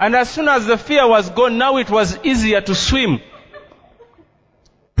 And as soon as the fear was gone, now it was easier to swim.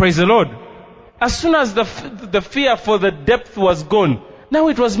 Praise the Lord. As soon as the fear for the depth was gone, now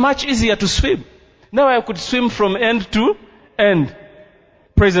it was much easier to swim. Now I could swim from end to end.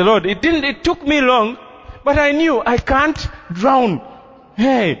 Praise the Lord. It took me long, but I knew I can't drown.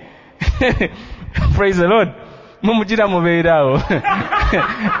 Hey. Praise the Lord.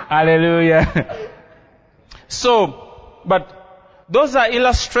 Hallelujah. So, but those are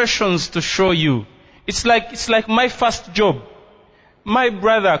illustrations to show you. It's like my first job. My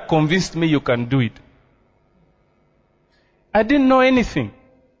brother convinced me you can do it. I didn't know anything.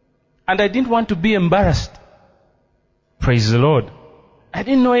 And I didn't want to be embarrassed. Praise the Lord. I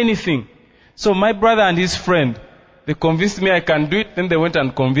didn't know anything. So my brother and his friend, they convinced me I can do it. Then they went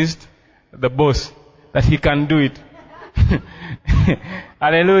and convinced the boss that he can do it.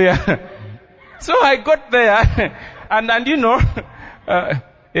 Hallelujah. So I got there. And you know,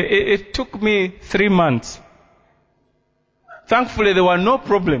 it took me 3 months. Thankfully, there were no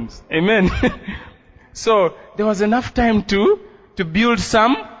problems. Amen. So there was enough time to build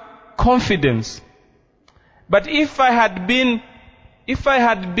some confidence. But if I had been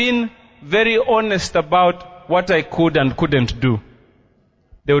very honest about what I could and couldn't do,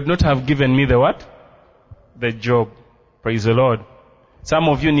 they would not have given me the what? The job. Praise the Lord. Some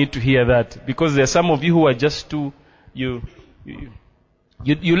of you need to hear that, because there are some of you who are just too, you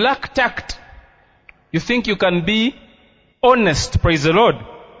lack tact. You think you can be honest. Praise the Lord.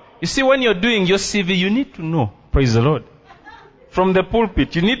 You see, when you're doing your CV, you need to know. Praise the Lord. From the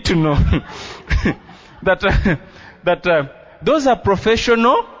pulpit, you need to know that those are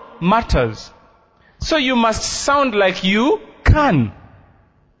professional matters. So you must sound like you can.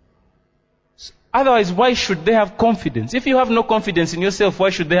 Otherwise, why should they have confidence? If you have no confidence in yourself,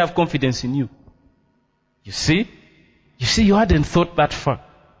 why should they have confidence in you? You see? You hadn't thought that far.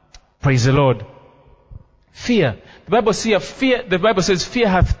 Praise the Lord. Fear. The Bible says fear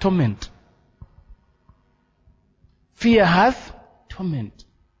hath torment. Fear hath torment.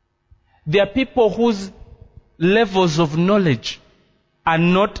 There are people whose levels of knowledge are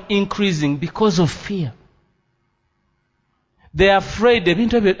not increasing because of fear. They are afraid.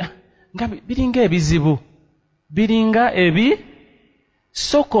 Biringa ebizibu. Biringa ebi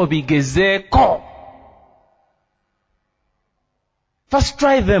soko bigezeko. First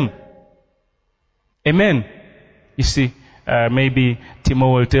try them. Amen. You see, maybe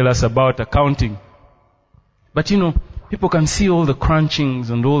Timo will tell us about accounting. But you know, people can see all the crunchings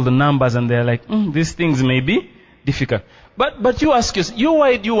and all the numbers and they're like, these things may be difficult. But you ask yourself,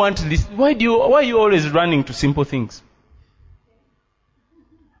 why do you want this? Why are you always running to simple things?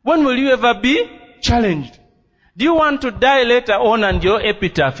 When will you ever be challenged? Do you want to die later on and your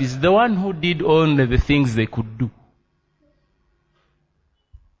epitaph is the one who did only the things they could do?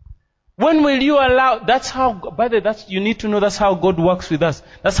 When will you allow, you need to know that's how God works with us.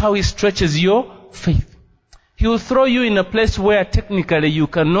 That's how He stretches your faith. He will throw you in a place where technically you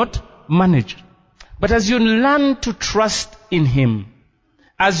cannot manage. But as you learn to trust in Him,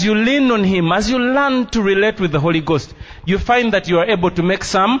 as you lean on Him, as you learn to relate with the Holy Ghost, you find that you are able to make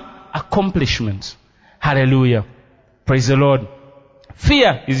some accomplishments. Hallelujah. Praise the Lord.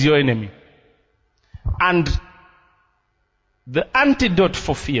 Fear is your enemy. And the antidote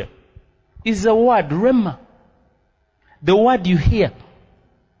for fear is the word rema. The word you hear.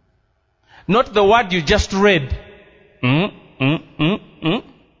 Not the word you just read.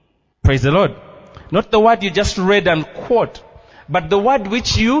 Praise the Lord. Not the word you just read and quote. But the word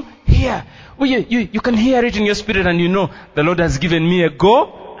which you hear. Well, you can hear it in your spirit and you know the Lord has given me a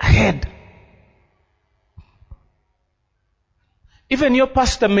go ahead. Even your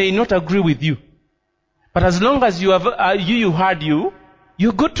pastor may not agree with you. But as long as you heard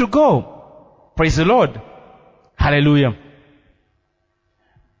you're good to go. Praise the Lord. Hallelujah.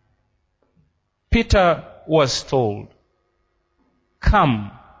 Peter was told,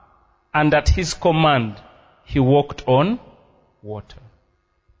 come, and at his command, he walked on water.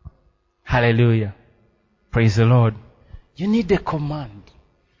 Hallelujah. Praise the Lord. You need a command.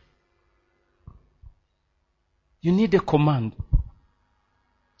 You need a command.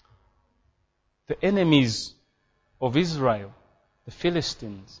 The enemies of Israel, the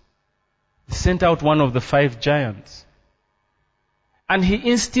Philistines, sent out one of the 5 giants. And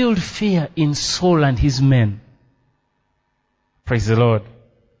he instilled fear in Saul and his men. Praise the Lord.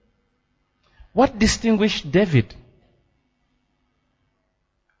 What distinguished David?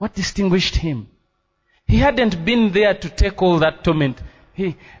 What distinguished him? He hadn't been there to take all that torment.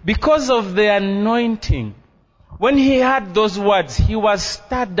 Because of the anointing, when he heard those words, he was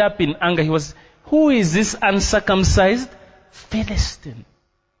stirred up in anger. Who is this uncircumcised Philistine?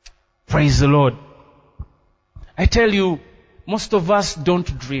 Praise the Lord. I tell you, most of us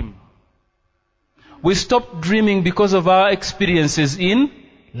don't dream. We stop dreaming because of our experiences in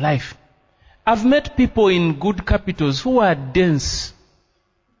life. I've met people in good capitals who are dense.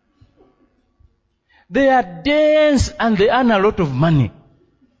 They are dense and they earn a lot of money.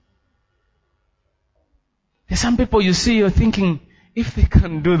 There's some people you see, you're thinking, if they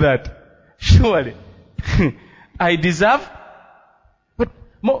can do that, surely I deserve. But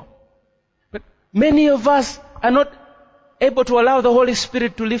many of us are not able to allow the Holy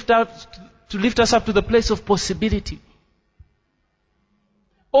Spirit to lift us up to the place of possibility.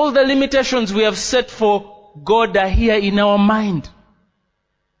 All the limitations we have set for God are here in our mind.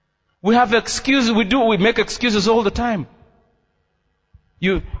 We have excuses, we make excuses all the time.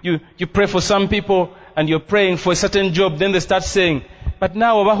 You pray for some people and you're praying for a certain job, then they start saying, but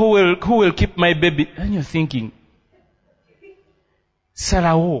now who will keep my baby? And you're thinking,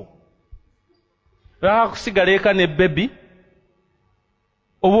 Sarawo. Baby.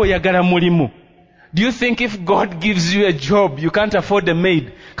 Do you think if God gives you a job, you can't afford a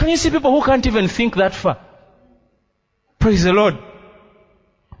maid? Can you see people who can't even think that far? Praise the Lord.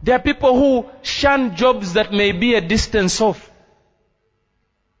 There are people who shun jobs that may be a distance off.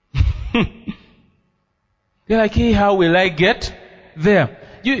 They're like, hey, how will I get there?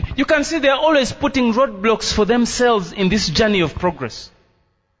 You can see they're always putting roadblocks for themselves in this journey of progress.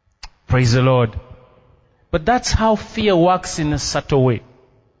 Praise the Lord. But that's how fear works in a subtle way.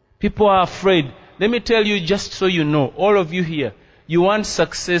 People are afraid. Let me tell you, just so you know, all of you here, you want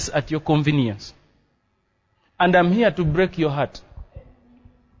success at your convenience. And I'm here to break your heart.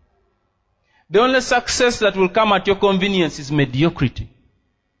 The only success that will come at your convenience is mediocrity.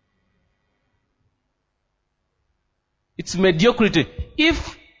 It's mediocrity.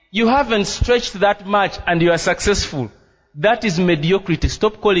 If you haven't stretched that much and you are successful, that is mediocrity.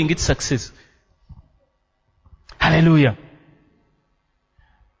 Stop calling it success. Hallelujah.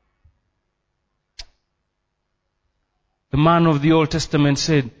 The man of the Old Testament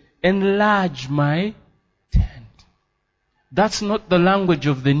said, enlarge my tent. That's not the language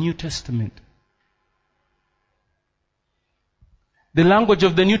of the New Testament. The language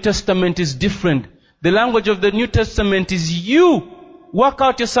of the New Testament is different. The language of the New Testament is you work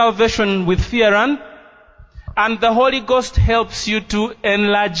out your salvation with fear and the Holy Ghost helps you to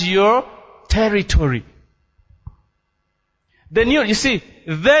enlarge your territory. You see,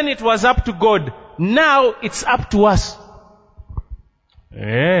 then it was up to God. Now it's up to us.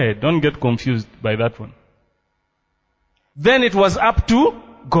 Hey, don't get confused by that one. Then it was up to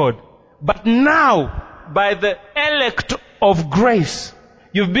God. But now, by the elect of grace,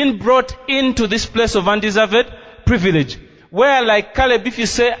 you've been brought into this place of undeserved privilege. Where, like Caleb, if you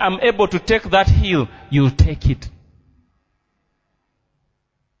say, I'm able to take that hill, you'll take it.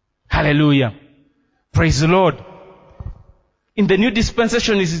 Hallelujah. Praise the Lord. In the new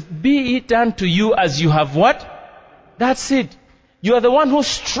dispensation is, be it unto you as you have what? That's it. You are the one who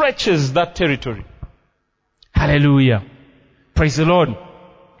stretches that territory. Hallelujah. Praise the Lord.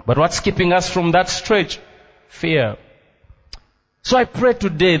 But what's keeping us from that stretch? Fear. So I pray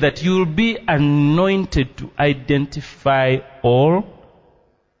today that you will be anointed to identify all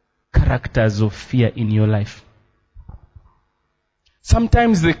characters of fear in your life.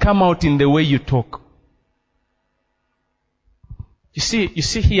 Sometimes they come out in the way you talk. You see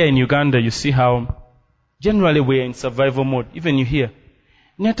here in Uganda, you see how generally we are in survival mode. Even you hear,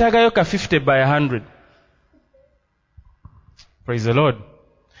 Nyatagayoka 50 by 100. Praise the Lord.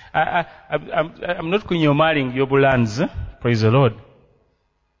 I'm not kunyomaring yobulands. Praise the Lord.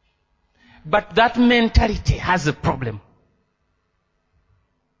 But that mentality has a problem.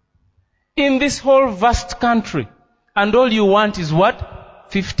 In this whole vast country, and all you want is what?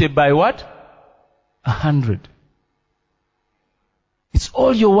 50 by what? 100. It's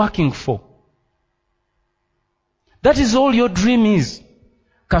all you're working for. That is all your dream is.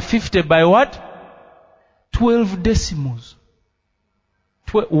 50 by what? 12 decimals.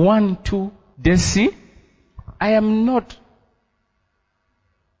 1, 2 deci. I am not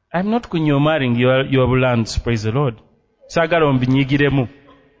I'm not kunyomaring your lands, praise the Lord. Sagala mbinyigiremu.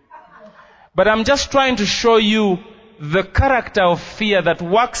 But I'm just trying to show you the character of fear that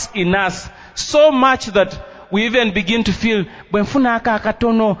works in us so much that we even begin to feel, bwenfuna aka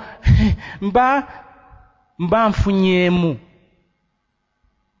akatono, mba nfunyemu.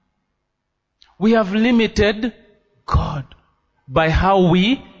 We have limited God by how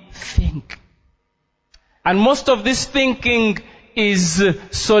we think. And most of this thinking is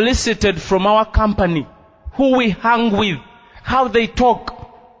solicited from our company, who we hang with, how they talk.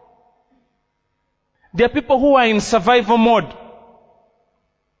 There are people who are in survival mode.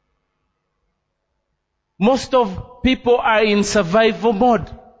 Most of people are in survival mode.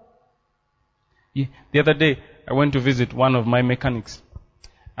 The other day, I went to visit one of my mechanics,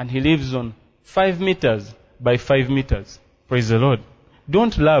 and he lives on 5 meters by 5 meters. Praise the Lord.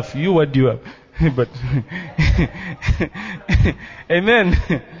 Don't laugh. What do you have? But amen.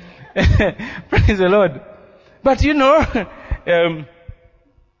 Praise the Lord. But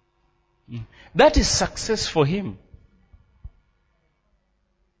that is success for him.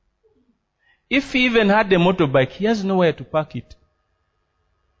 If he even had a motorbike, he has nowhere to park it.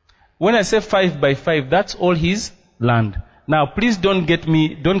 When I say 5 by 5, that's all his land. Now, please don't get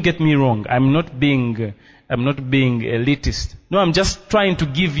me wrong. I'm not being elitist. No, I'm just trying to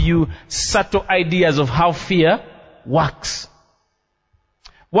give you subtle ideas of how fear works.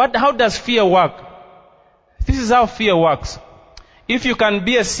 How does fear work? This is how fear works. If you can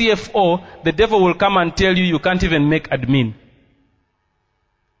be a CFO, the devil will come and tell you can't even make admin.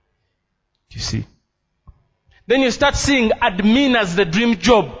 You see? Then you start seeing admin as the dream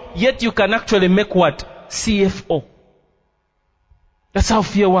job, yet you can actually make what? CFO. That's how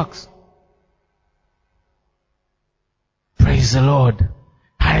fear works. Praise the Lord.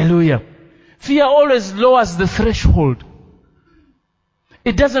 Hallelujah. Fear always lowers the threshold.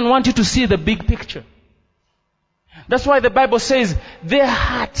 It doesn't want you to see the big picture. That's why the Bible says their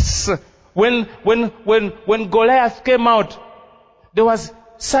hearts, when Goliath came out, there was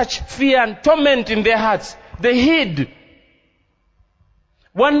such fear and torment in their hearts. They hid.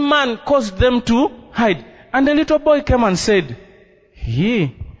 One man caused them to hide. And the little boy came and said,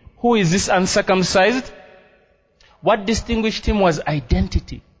 who is this uncircumcised? What distinguished him was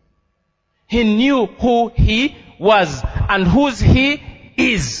identity. He knew who he was and whose he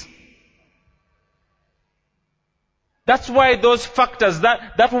is. That's why those factors,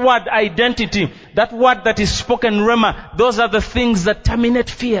 that word identity, that word that is spoken rhema, those are the things that terminate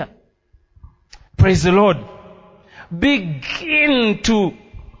fear. Praise the Lord. Begin to,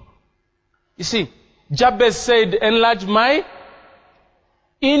 you see, Jabez said, enlarge my.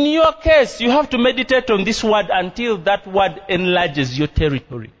 In your case, you have to meditate on this word until that word enlarges your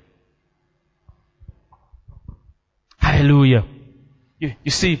territory. Hallelujah.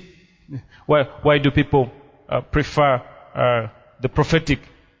 You see, why do people prefer the prophetic?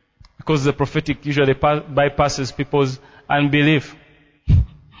 Because the prophetic usually bypasses people's unbelief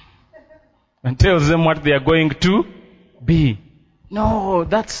and tells them what they are going to be. No,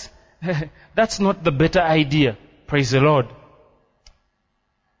 that's not the better idea. Praise the Lord.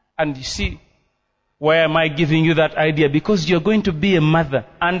 And you see, why am I giving you that idea? Because you're going to be a mother.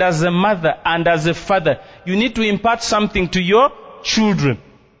 And as a mother and as a father, you need to impart something to your children.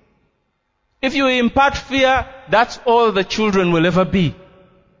 If you impart fear, that's all the children will ever be.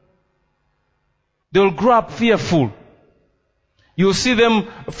 They'll grow up fearful. You'll see them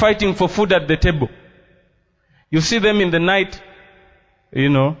fighting for food at the table. You'll see them in the night,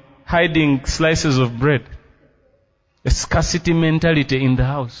 hiding slices of bread. A scarcity mentality in the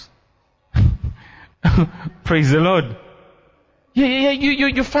house. Praise the Lord.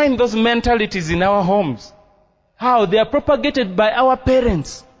 You find those mentalities in our homes. How? They are propagated by our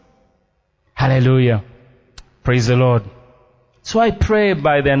parents. Hallelujah. Praise the Lord. So I pray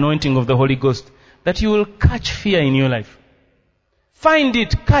by the anointing of the Holy Ghost that you will catch fear in your life. Find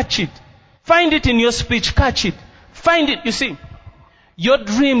it, catch it. Find it in your speech, catch it. Find it. You see, your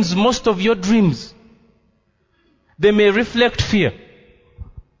dreams, most of your dreams, they may reflect fear.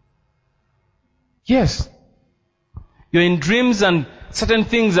 Yes. You're in dreams and certain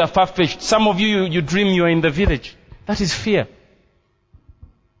things are far-fetched. Some of you dream you're in the village. That is fear.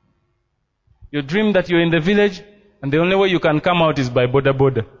 You dream that you're in the village and the only way you can come out is by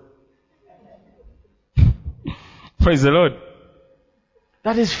border. Praise the Lord.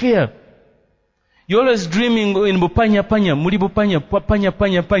 That is fear. You're always dreaming in Bupanya Panya, Muri Bupanya,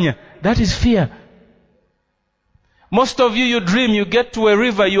 Panya. That is fear. Most of you dream you get to a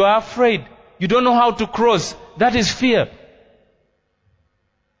river, you are afraid. You don't know how to cross. That is fear.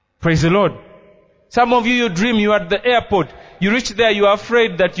 Praise the Lord. Some of you dream you are at the airport. You reach there, you are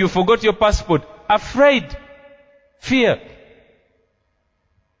afraid that you forgot your passport. Afraid. Fear.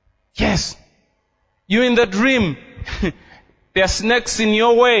 Yes. You in the dream. There are snakes in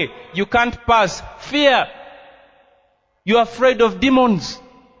your way. You can't pass. Fear. You are afraid of demons.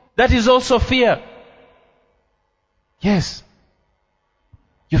 That is also fear. Yes.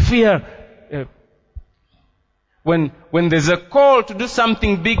 You fear. When there's a call to do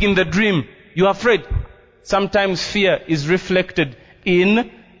something big in the dream, you are afraid. Sometimes fear is reflected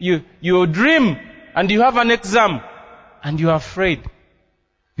in your dream, and you have an exam, and you are afraid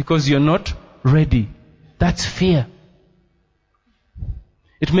because you're not ready. That's fear.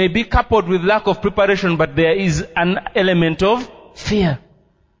 It may be coupled with lack of preparation, but there is an element of fear.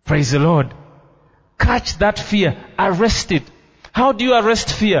 Praise the Lord. Catch that fear. Arrest it. How do you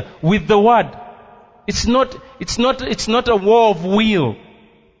arrest fear? With the word. It's not a war of will.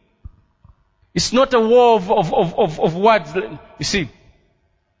 It's not a war of words. You see,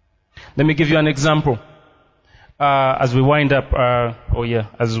 let me give you an example. As we wind up,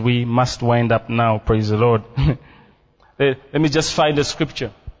 as we must wind up now, praise the Lord. Let me just find a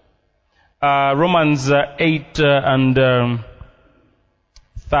scripture. Romans 8 and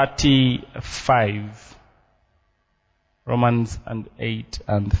 35. Romans 8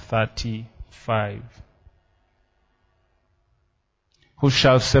 and 35. Who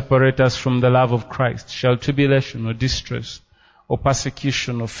shall separate us from the love of Christ? Shall tribulation or distress or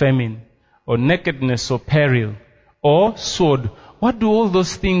persecution or famine or nakedness or peril or sword? What do all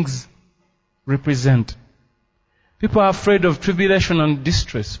those things represent? People are afraid of tribulation and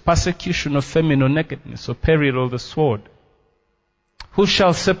distress, persecution or famine or nakedness or peril or the sword. Who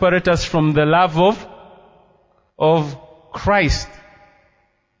shall separate us from the love of Christ?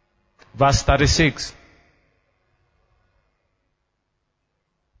 Verse 36.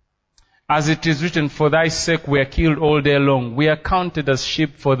 As it is written, for thy sake we are killed all day long. We are counted as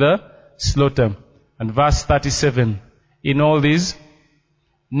sheep for the slaughter. And verse 37. In all these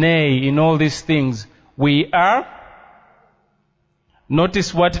things, we are.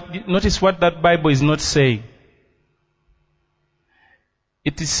 Notice what that Bible is not saying.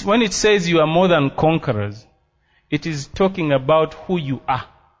 It is when it says you are more than conquerors, it is talking about who you are.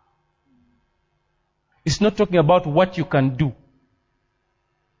 It's not talking about what you can do.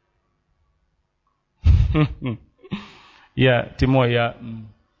 Yeah, Timo, yeah.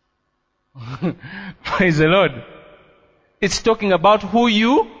 Praise the Lord. It's talking about who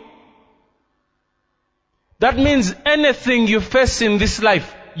you. That means anything you face in this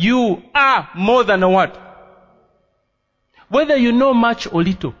life, you are more than a what? Whether you know much or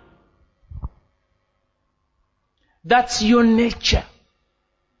little. That's your nature.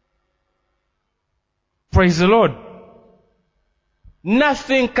 Praise the Lord.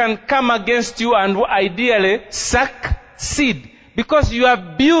 Nothing can come against you and ideally succeed. Because you are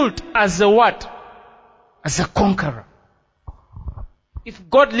built as a what? As a conqueror. If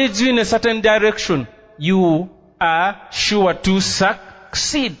God leads you in a certain direction, you are sure to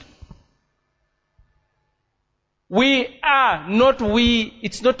succeed. We are, not we.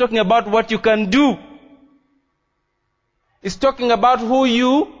 It's not talking about what you can do. It's talking about who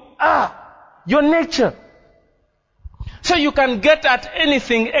you are. Your nature. So you can get at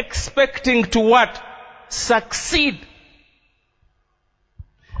anything expecting to what? Succeed.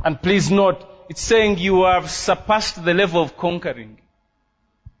 And please note, it's saying you have surpassed the level of conquering.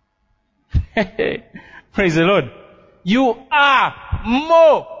 Praise the Lord. You are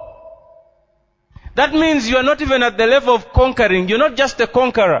more. That means you are not even at the level of conquering. You're not just a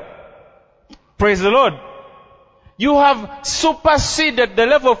conqueror. Praise the Lord. You have superseded the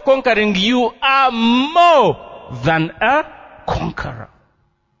level of conquering. You are more than a conqueror.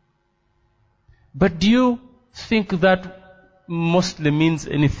 But do you think that mostly means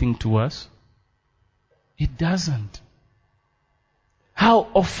anything to us? It doesn't. How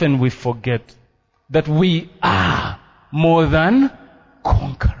often we forget that we are more than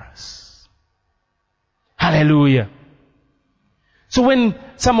conquerors. Hallelujah. So when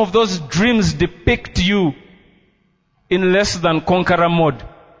some of those dreams depict you in less than conqueror mode,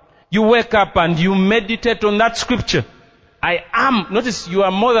 you wake up and you meditate on that scripture. I am. Notice you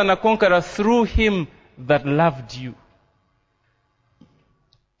are more than a conqueror through him that loved you.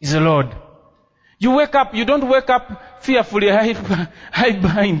 Is the Lord. You wake up, you don't wake up fearfully. I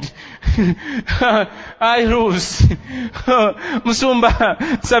bind. I lose. Musumba,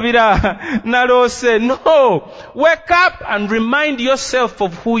 Sabira, Narose. No. Wake up and remind yourself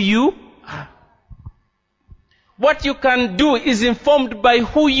of who you are. What you can do is informed by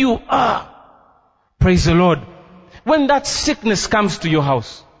who you are. Praise the Lord. When that sickness comes to your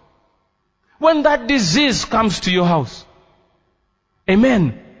house, when that disease comes to your house,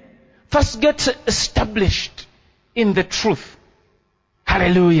 Amen. First get established in the truth.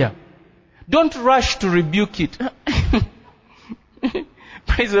 Hallelujah. Don't rush to rebuke it.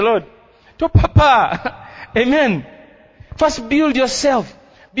 Praise the Lord. To Papa. Amen. First build yourself.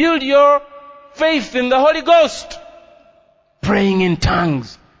 Build your faith in the Holy Ghost. Praying in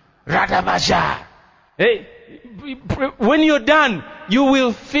tongues. Radabaja. Hey, when you're done, you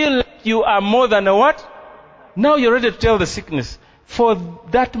will feel like you are more than a what? Now you're ready to tell the sickness, for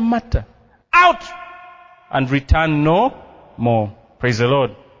that matter, out and return no more. Praise the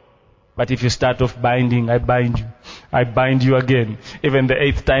Lord. But if you start off binding, I bind you. I bind you again. Even the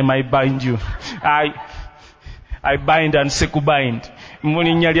 8th time I bind you. I bind and sekubind.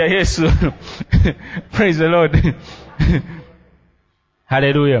 Praise the Lord.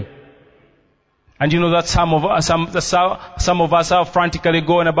 Hallelujah. And you know that some of us are frantically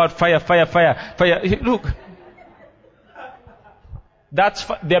going about fire, fire, fire, fire. Look. There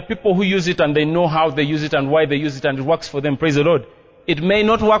are people who use it and they know how they use it and why they use it and it works for them. Praise the Lord. It may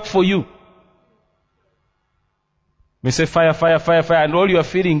not work for you. We say fire, fire, fire, fire, and all you are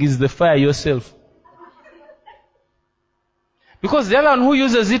feeling is the fire yourself. Because the other one who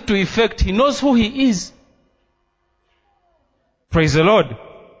uses it to effect, he knows who he is. Praise the Lord.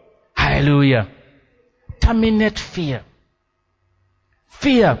 Hallelujah. Terminate fear.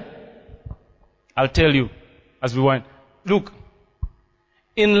 Fear. I'll tell you as we went. Look,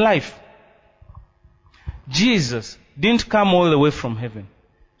 in life, Jesus didn't come all the way from heaven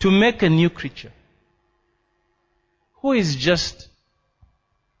to make a new creature who is just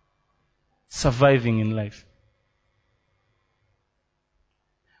surviving in life.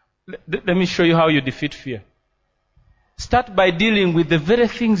 Let me show you how you defeat fear. Start by dealing with the very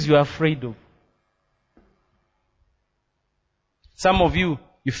things you are afraid of. Some of you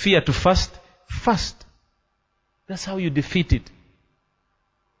fear to fast. Fast. That's how you defeat it.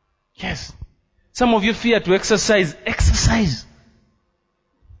 Yes. Some of you fear to exercise. Exercise.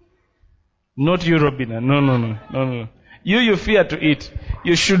 Not you, Robina. No. You fear to eat.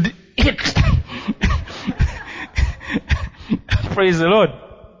 You should eat. Praise the Lord.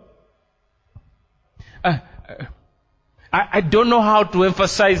 I don't know how to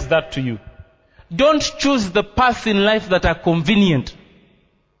emphasize that to you. Don't choose the paths in life that are convenient.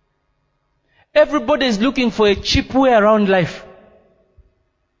 Everybody is looking for a cheap way around life.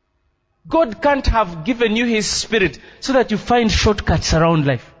 God can't have given you His Spirit so that you find shortcuts around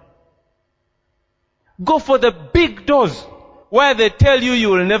life. Go for the big doors where they tell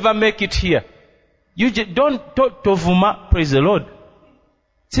you will never make it here. You don't tovuma, praise the Lord.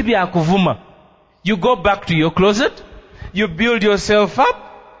 Sibi akuvuma. You go back to your closet, you build yourself up,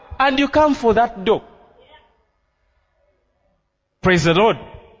 and you come for that door. Praise the Lord.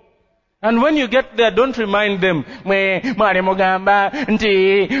 And when you get there, don't remind them,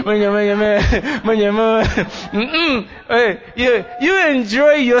 you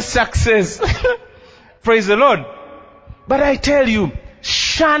enjoy your success. Praise the Lord. But I tell you,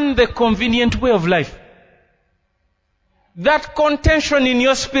 shun the convenient way of life. That contention in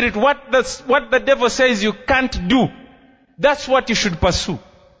your spirit, what the devil says you can't do, that's what you should pursue.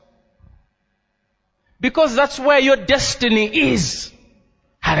 Because that's where your destiny is.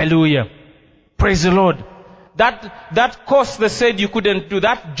 Hallelujah. Praise the Lord. That course they said you couldn't do,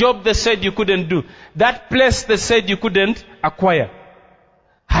 that job they said you couldn't do, that place they said you couldn't acquire.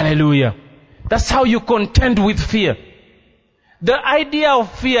 Hallelujah. That's how you contend with fear. The idea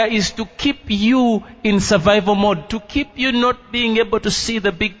of fear is to keep you in survival mode, to keep you not being able to see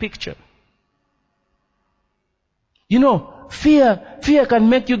the big picture. You know, fear can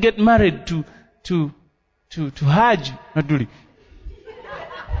make you get married to Hajj, Maduri.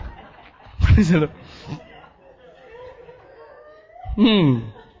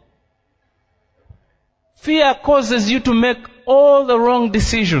 Fear causes you to make all the wrong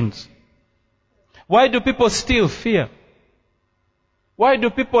decisions. Why do people steal? Fear. Why do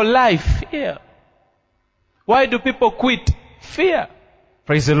people lie? Fear. Why do people quit? Fear.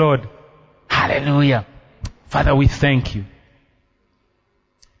 Praise the Lord. Hallelujah. Father, we thank you.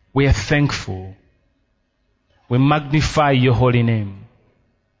 We are thankful. We magnify your holy name.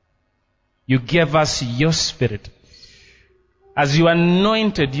 You gave us your Spirit. As you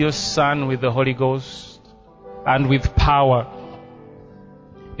anointed your Son with the Holy Ghost and with power,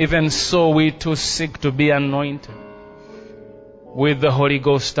 even so we too seek to be anointed with the Holy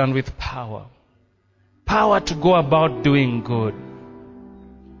Ghost and with power. Power to go about doing good.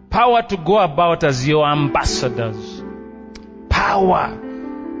 Power to go about as your ambassadors. Power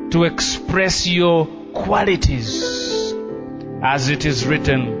to express your qualities, as it is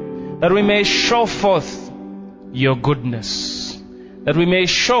written, that we may show forth your goodness, that we may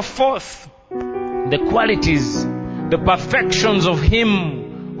show forth the qualities, the perfections of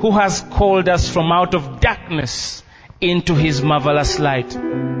Him who has called us from out of darkness into His marvelous light.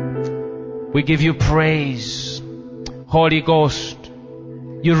 We give you praise, Holy Ghost.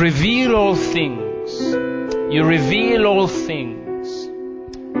 You reveal all things. You reveal all things.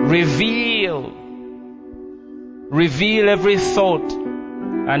 Reveal every thought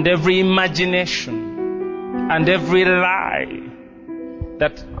and every imagination and every lie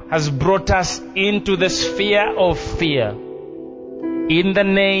that has brought us into the sphere of fear. In the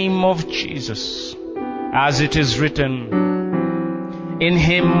name of Jesus, as it is written, in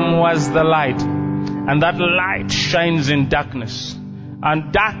Him was the light, and that light shines in darkness,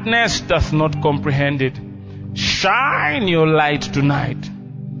 and darkness doth not comprehend it. Shine your light tonight.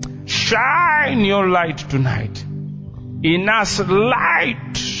 Shine your light tonight. In us, light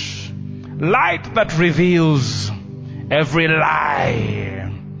that reveals every lie.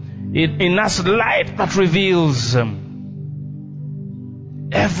 In us, light that reveals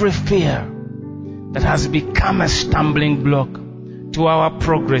every fear that has become a stumbling block to our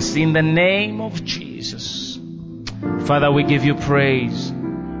progress. In the name of Jesus. Father, we give you praise.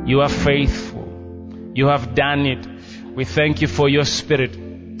 You are faithful. You have done it. We thank you for your Spirit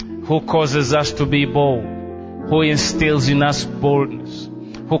who causes us to be bold, who instills in us boldness,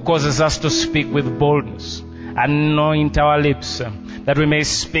 who causes us to speak with boldness. Anoint our lips that we may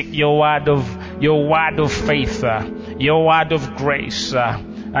speak your word of faith, your word of grace,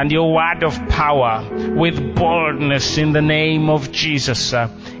 and your word of power with boldness in the name of Jesus.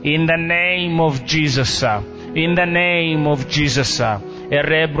 In the name of Jesus. In the name of Jesus.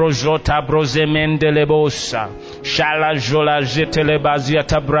 Erebrojota brozemendelebosa. Shala jola jetelebazia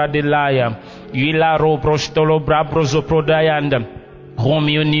tabradilaya. Ila robrostolo brabrozoprodayanda. Whom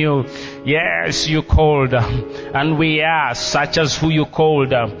you knew, yes, you called, and we are such as who you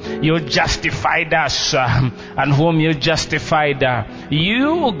called. You justified us, and whom you justified,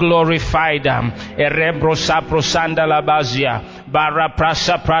 you glorified. Erebrosa prosanda labazia,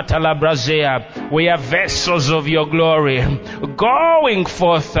 baraprasa prata labrazea. We are vessels of your glory, going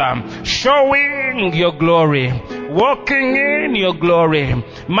forth, showing your glory, walking in your glory,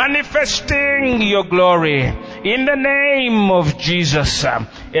 manifesting your glory, in the name of Jesus.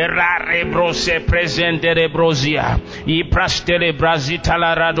 Erare brose presendere brozia, I prastele brazita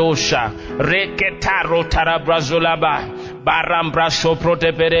la radosha, reketaro tarabrazolaba, barambraso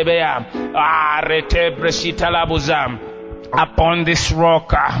proteperebea, arete bresita labuzam. Upon this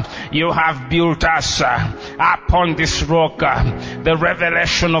rock you have built us. Upon this rock, the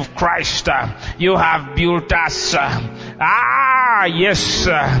revelation of Christ, you have built us. Yes,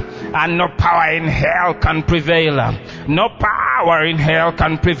 and no power in hell can prevail. No power in hell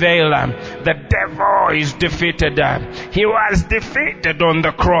can prevail. The devil is defeated. He was defeated on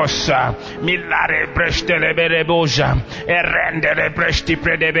the cross.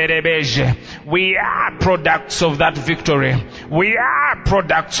 We are products of that victory. We are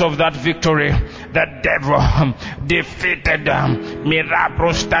products of that victory. The devil defeated.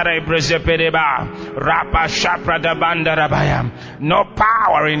 No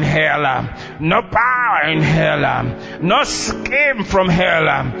power in hell. No power in hell. No scheme from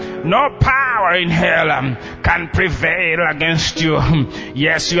hell. No power in hell can prevail against you.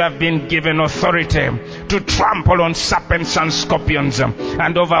 Yes, you have been given authority to trample on serpents and scorpions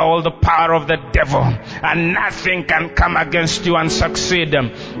and over all the power of the devil, and nothing can come against you and succeed.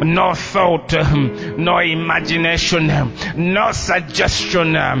 No thought, no imagination, no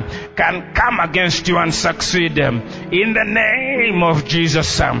suggestion can come against you and succeed. In the name of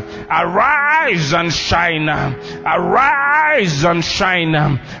Jesus, arise and shine. Arise and shine.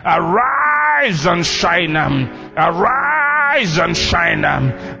 Arise and shine. Arise and shine.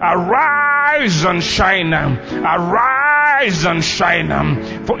 Arise and shine. Arise and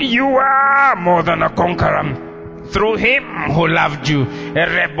shine. For you are more than a conqueror through him who loved you.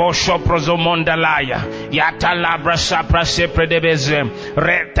 Rebosho prozomondalaya yatalabra sapra sepredebeze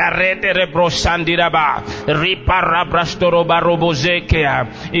retarete rebrosandiraba riparabrastoroba robozekea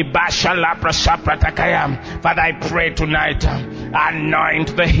ibasha lapra sapra takaya. Father, I pray tonight,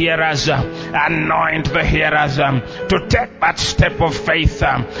 anoint the hearers, anoint the hearers to take that step of faith,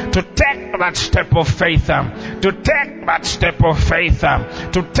 to take that step of faith, to take that step of faith,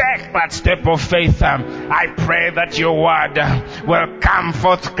 to take that step of faith. I pray that your word will come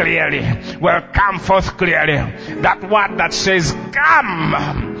forth clearly, will come forth clearly. That word that says,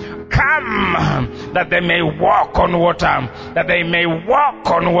 come, come, that they may walk on water, that they may walk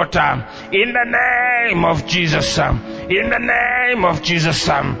on water, in the name of Jesus, in the name of Jesus.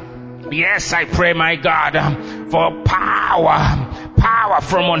 Yes, I pray, my God, for power power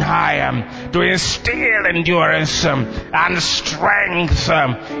from on high to instill endurance and strength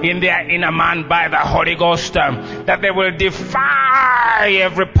in their inner man by the Holy Ghost, that they will defy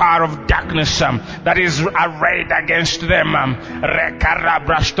every power of darkness that is arrayed against them.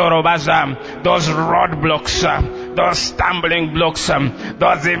 Those roadblocks, those stumbling blocks,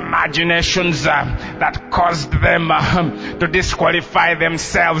 those imaginations that caused them to disqualify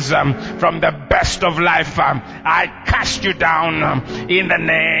themselves from the best of life, I cast you down in the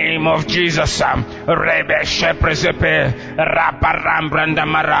name of Jesus. Rebe sheprezepe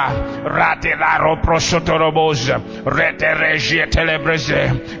raparambrandamara ratilaro prosotoroboz reteregie telebreze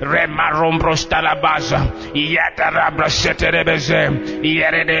remarombrostalabaza yatarabraseterebeze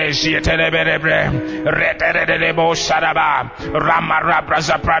yeredezie teleberebre reterebo saraba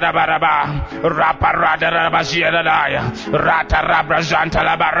ramarabraza pradabaraba raparadarabaziedaya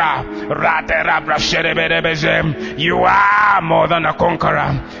ratarabrazantalabara raterabraserebeze. You are more than a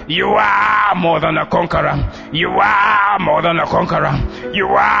conqueror. You are more than a conqueror. You are more than a conqueror.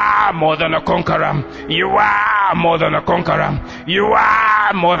 You are more than a conqueror. You are more than a conqueror. You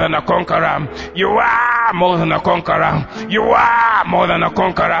are more than a conqueror. You are more than a conqueror. You are more than a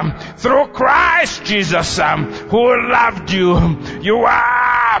conqueror. Through Christ Jesus, who loved you, you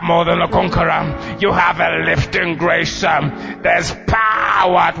are more than a conqueror. You have a lifting grace. There's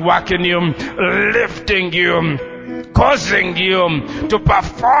power at work in you, lifting you, causing you to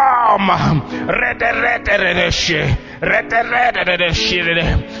perform.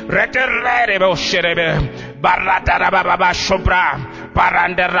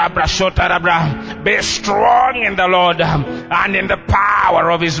 Be strong in the Lord and in the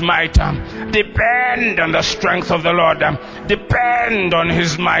power of his might. Depend on the strength of the Lord. Depend on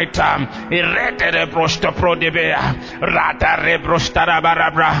his might.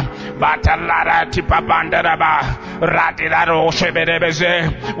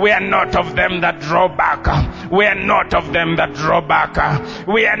 We are not of them that draw back. We are not of them that draw back.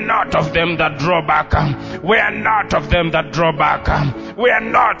 We are not of them that draw back. We are not of them that draw back. We are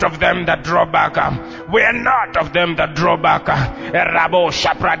not of them that draw back. We are not of them that draw back. Rabo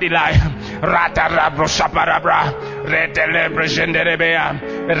shapradilai rata rabro shaparabra retelebre genderebea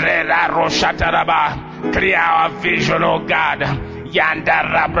rela roshataraba. Clear our vision, O God.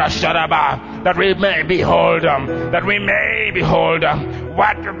 That we may behold, that we may behold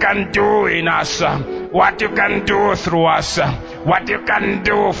what you can do in us, what you can do through us, what you can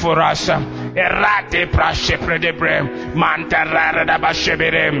do for us. Erate prashe predebre mantarara da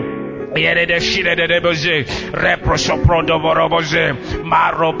bashebere. Yerede shire de deboze reproso prodovoroboze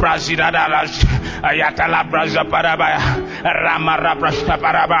maro prazidadalas ayatala braza paraba ramara prashta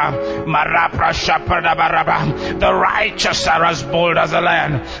paraba maraprasha parabaraba. The righteous are as bold as a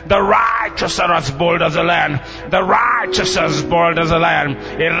lion. The righteous are as bold as a lion. The righteous are as bold as a lion.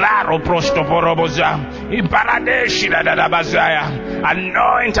 Iraro prosto poroboza imparadeshi dadabazaya.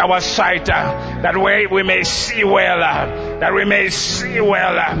 Anoint our sight that way we may see well, that we may see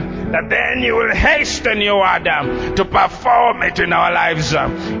well, that then you will hasten your word to perform it in our lives.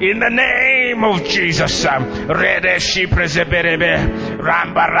 In the name of Jesus. Rede shi prezeberebe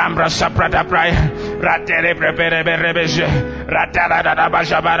ramba rambra saprata pray ratere preperebe rebeje ratara da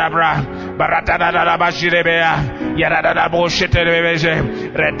bajabarabra baratara da bajirebea yarada da bosheterebeje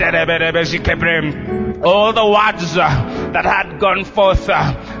retereberebeji kebrem. All the words that had gone forth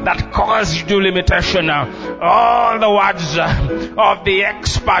that caused you limitation, all the words of the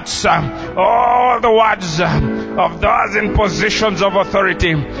experts, all the words of those in positions of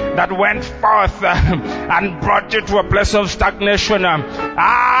authority that went forth and brought you to a place of stagnation,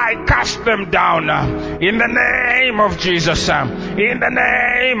 I cast them down in the name of Jesus. In the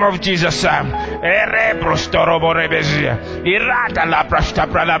name of Jesus.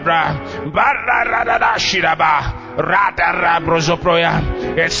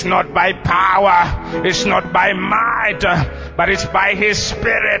 It's not by power, it's not by might, but it's by his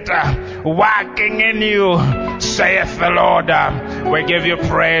Spirit working in you, saith the Lord. We give you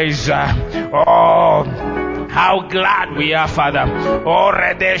praise. Oh, how glad we are, Father. Oh,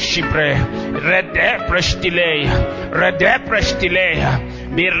 rede shipre, rede prestile,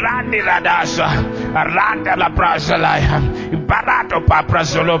 birandi radaza, randa la prazalaya, barato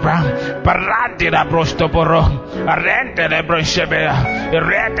paprazolobra, barandi la brostoporo, rente le broshebea,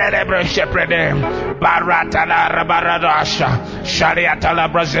 rente le brosheprede, barata la rabaradasha, shariata la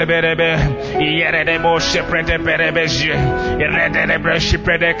brazeberebe, yere de bosheprede perebeje, rente le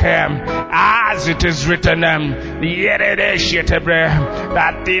broshepredeke, as it is written, yere de shetebre,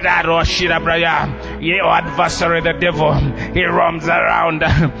 that did a roshirabraya, Your adversary, the devil, he roams around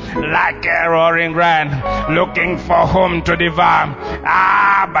like a roaring lion, looking for whom to devour.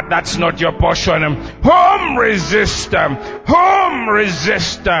 But that's not your portion. Whom resist them? Whom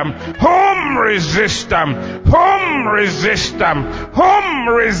resist them? Whom resist them? Whom resist them? Whom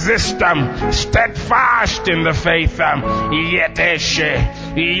resist them? Steadfast in the faith. Yeteshe,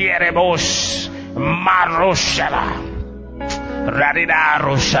 Yerebos, Maroshaba, Radida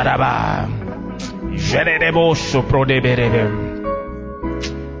Rosharaba, Jedeboso Prodebere,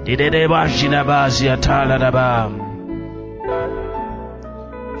 Dideba Jinabazia Taladaba.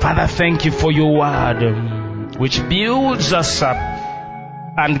 Father, thank you for your word, which builds us up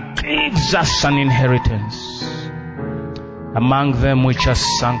and gives us an inheritance among them which are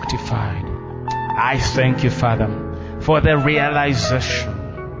sanctified. I thank you, Father, for the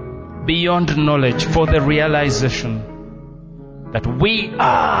realization, beyond knowledge, for the realization that we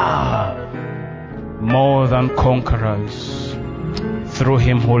are more than conquerors through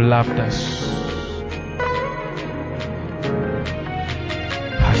Him who loved us.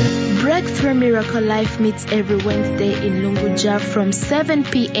 Breakthrough Miracle Life meets every Wednesday in Lunguja from 7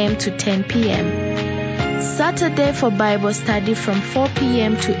 p.m. to 10 p.m. Saturday for Bible study from 4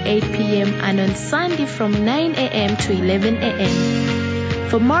 p.m. to 8 p.m. and on Sunday from 9 a.m. to 11 a.m.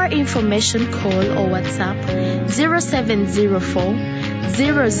 For more information, call or WhatsApp 0704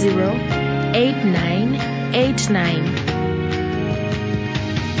 008989.